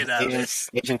I'm getting out of this.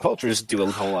 Asian cultures do a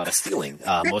whole lot of stealing.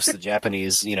 Most of the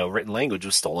Japanese, written language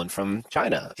was stolen from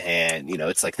China. And,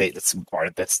 it's like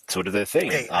that's sort of their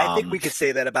thing. Hey, I think we could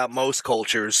say that about most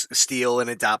cultures, steal and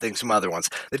adopt things from other ones.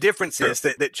 The difference is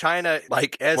that China,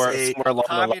 like, as a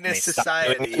communist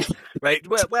society, right?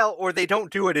 Well, or they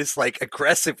don't do it as, like,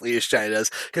 aggressively as China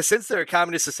does. Because since they're a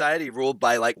communist society ruled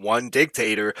by, like, one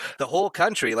dictator, the whole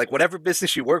country, like, whatever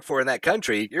business you work for in that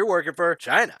country, you're working for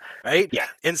China, right? Yeah.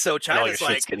 And so China's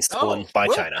like, getting stolen by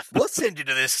China. We'll send you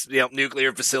to this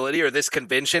nuclear facility or this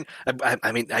convention.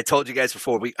 I mean, I told you guys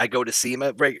before, I go to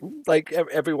SEMA, right, like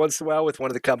every once in a while with one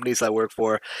of the companies I work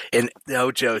for, and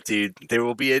no joke, dude,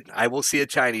 I will see a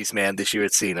Chinese man this year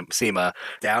at SEMA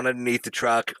down underneath the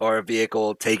truck or a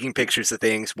vehicle taking pictures of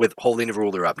things with holding a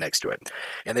ruler up next to it.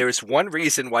 And there is one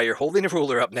reason why you're holding a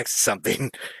ruler up next to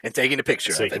something and taking a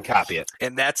picture of it. So you can copy it.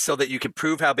 And that's so that you can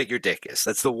prove how big your dick is.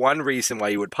 That's the one reason why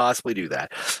you would possibly do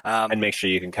that. And make sure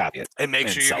you can copy it. And make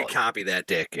sure you can copy that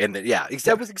dick. And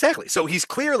exactly. So he's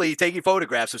clearly taking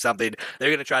photographs of something they're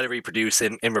going to try to reproduce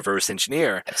and reverse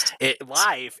engineer it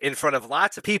live in front of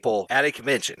lots of people at a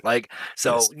convention. Like,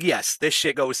 so yes, this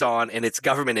shit goes on and it's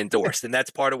government endorsed. And that's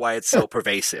part of why it's so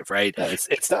pervasive, right? No,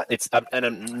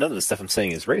 none of the stuff I'm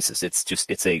saying is racist. It's just,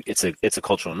 it's a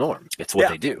cultural norm. It's what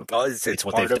they do. Well, it's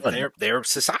what they've done. Their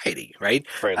society, right?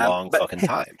 For a long fucking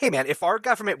time. Hey man, if our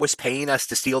government was paying us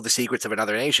to steal the secrets of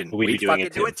another nation, we'd fucking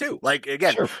do it too. Like,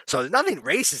 again, so there's nothing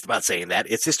racist about saying that.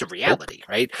 It's just a reality,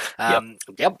 right?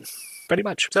 Yep. Pretty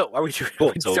much. So are we doing,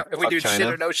 are we doing shit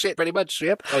or no shit? Pretty much.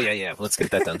 Yep. Oh yeah. Let's get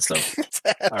that done. So,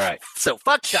 all right. So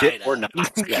fuck China. Shit or not?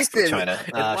 Yes, fuck China.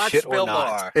 Shit or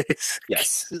not?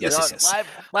 Yes.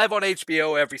 Live on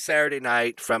HBO every Saturday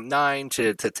night from 9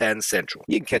 to 10 Central.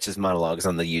 You can catch his monologues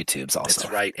on the YouTubes also.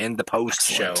 That's right. And the post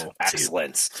show.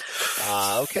 Excellent.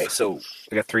 Okay, so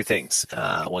I got three things.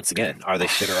 Once again, are they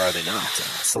shit or are they not?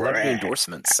 Celebrity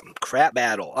endorsements. Crap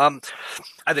battle.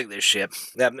 I think this shit.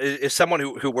 If someone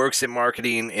who works in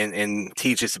marketing and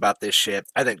teaches about this shit,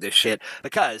 I think this shit,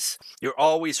 because you're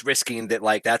always risking that,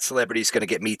 like, that celebrity's going to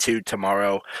get Me Too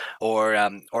tomorrow, or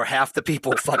half the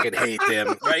people fucking hate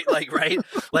them, right?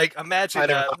 Like imagine.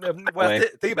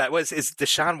 Think about it. Is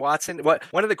Deshaun Watson?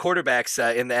 One of the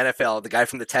quarterbacks in the NFL, the guy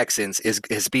from the Texans,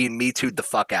 is being Me Too'd the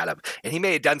fuck out of, and he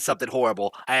may have done something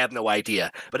horrible. I have no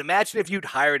idea. But imagine if you'd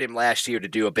hired him last year to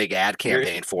do a big ad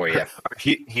campaign for you.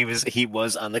 He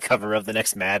was on the cover of the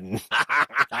next Madden.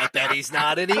 I bet he's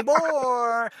not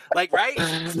anymore. Like, right?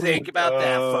 Think about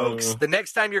that, folks. The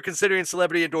next time you're considering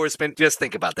celebrity endorsement, just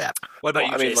think about that. What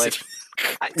about you, Jason?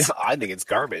 I think it's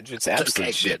garbage. It's absolute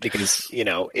Okay, shit good. because,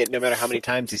 no matter how many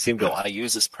times you see him go, I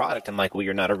use this product, I'm like, well,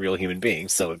 you're not a real human being,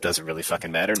 so it doesn't really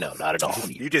fucking matter. No, not at all.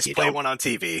 You just play don't. one on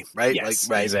TV, right? Yes,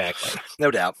 right. exactly.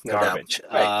 No doubt. No Garbage.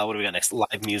 doubt. Right. What do we got next?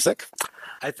 Live music.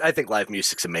 I think live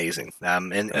music's amazing,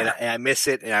 and I miss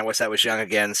it. And I wish I was young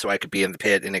again, so I could be in the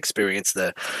pit and experience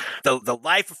the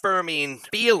life affirming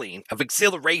feeling of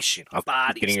exhilaration of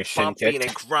bodies bumping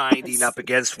and grinding up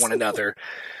against one another.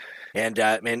 And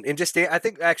just I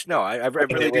think actually no, I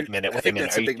really wait a minute.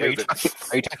 that's a big move.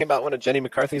 Are you talking about one of Jenny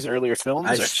McCarthy's earlier films?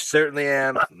 I certainly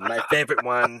am. My favorite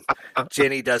one,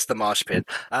 Jenny does the mosh pit.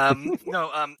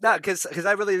 No, because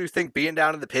I really do think being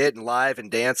down in the pit and live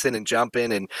and dancing and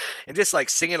jumping and just like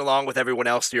singing along with everyone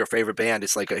else to your favorite band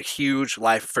is like a huge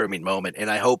life affirming moment.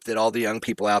 And I hope that all the young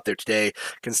people out there today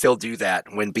can still do that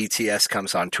when BTS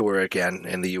comes on tour again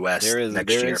in the U.S. There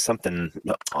next year. is something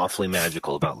awfully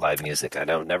magical about live music. I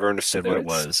never understood what it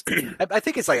was. I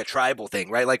think it's like a tribal thing,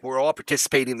 right? Like we're all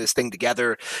participating in this thing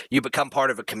together. You become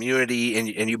part of a community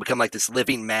and you become like this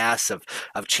living mass of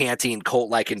chanting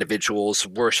cult-like individuals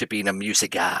worshiping a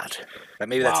music god.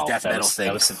 Maybe that's a death metal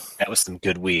thing. That was some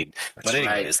good weed. That's but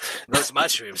anyways. Right. Those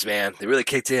mushrooms, man, they really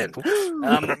kicked in.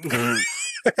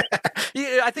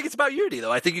 Yeah, I think it's about unity,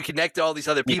 though. I think you connect to all these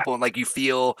other people and like you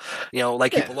feel,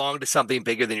 like you belong to something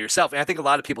bigger than yourself. And I think a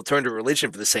lot of people turn to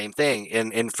religion for the same thing.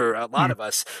 And for a lot of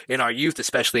us in our youth,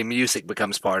 especially, music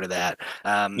becomes part of that.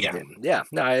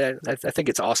 No, I think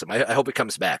it's awesome. I hope it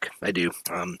comes back. I do.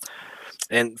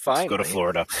 And finally, go to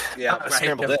Florida. Yeah, right.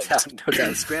 Scrambled eggs. No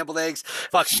doubt. Scrambled eggs.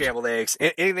 Fuck scrambled eggs.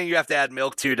 Anything you have to add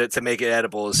milk to make it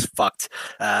edible is fucked.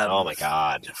 Oh my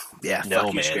god. Yeah. No,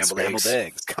 fuck man. Scrambled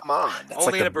eggs. Come on. That's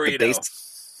Only like in a burrito.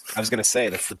 I was going to say,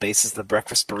 that's the basis of the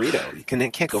breakfast burrito. You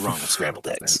can't go wrong with scrambled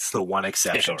eggs. That's the one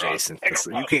exception, Jason.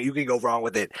 You can go wrong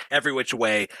with it every which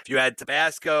way. If you add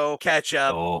Tabasco,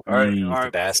 ketchup, or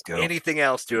Tabasco, anything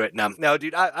else to it. No,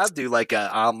 dude, I'll do like an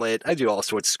omelet. I do all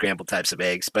sorts of scrambled types of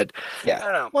eggs, but I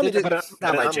don't know. Well,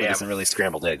 not my jam. Isn't really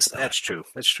scrambled eggs. Though. That's true.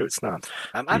 It's not.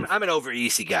 I'm an over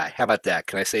easy guy. How about that?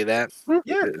 Can I say that?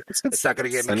 Yeah, it's not going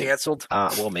to get me canceled.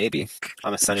 Well, maybe.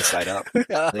 I'm a sunny side up.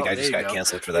 I think I just got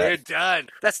canceled for that. You're done.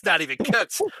 That's not even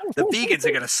cooked. The vegans are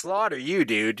going to slaughter you,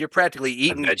 dude. You're practically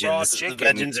eating raw chicken.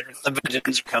 The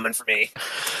vegans are coming for me.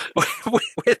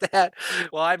 With that,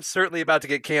 well, I'm certainly about to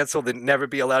get canceled and never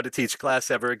be allowed to teach class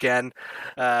ever again.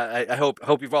 I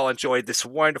hope you've all enjoyed this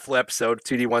wonderful episode of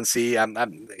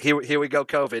 2D1C. Here we go,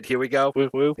 COVID. Here we go.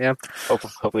 Woo, woo. Yeah.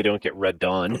 Hope we don't get Red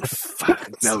Dawn.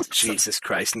 No, Jesus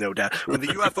Christ, no doubt. When the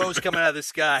UFO's coming out of the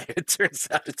sky, it turns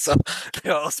out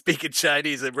they're all speaking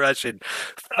Chinese and Russian.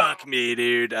 Fuck me,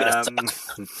 dude.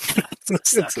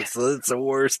 It's the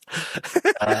worst.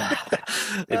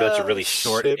 Maybe a bunch of really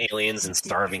short aliens and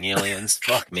starving aliens.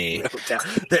 Fuck me. No doubt.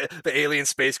 The alien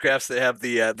spacecrafts that have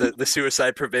the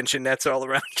suicide prevention nets all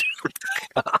around.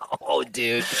 Oh,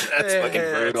 dude, that's fucking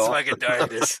brutal. It's fucking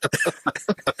darkness.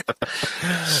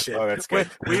 Oh, that's good.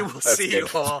 We will see you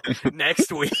all next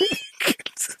week.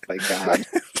 My God.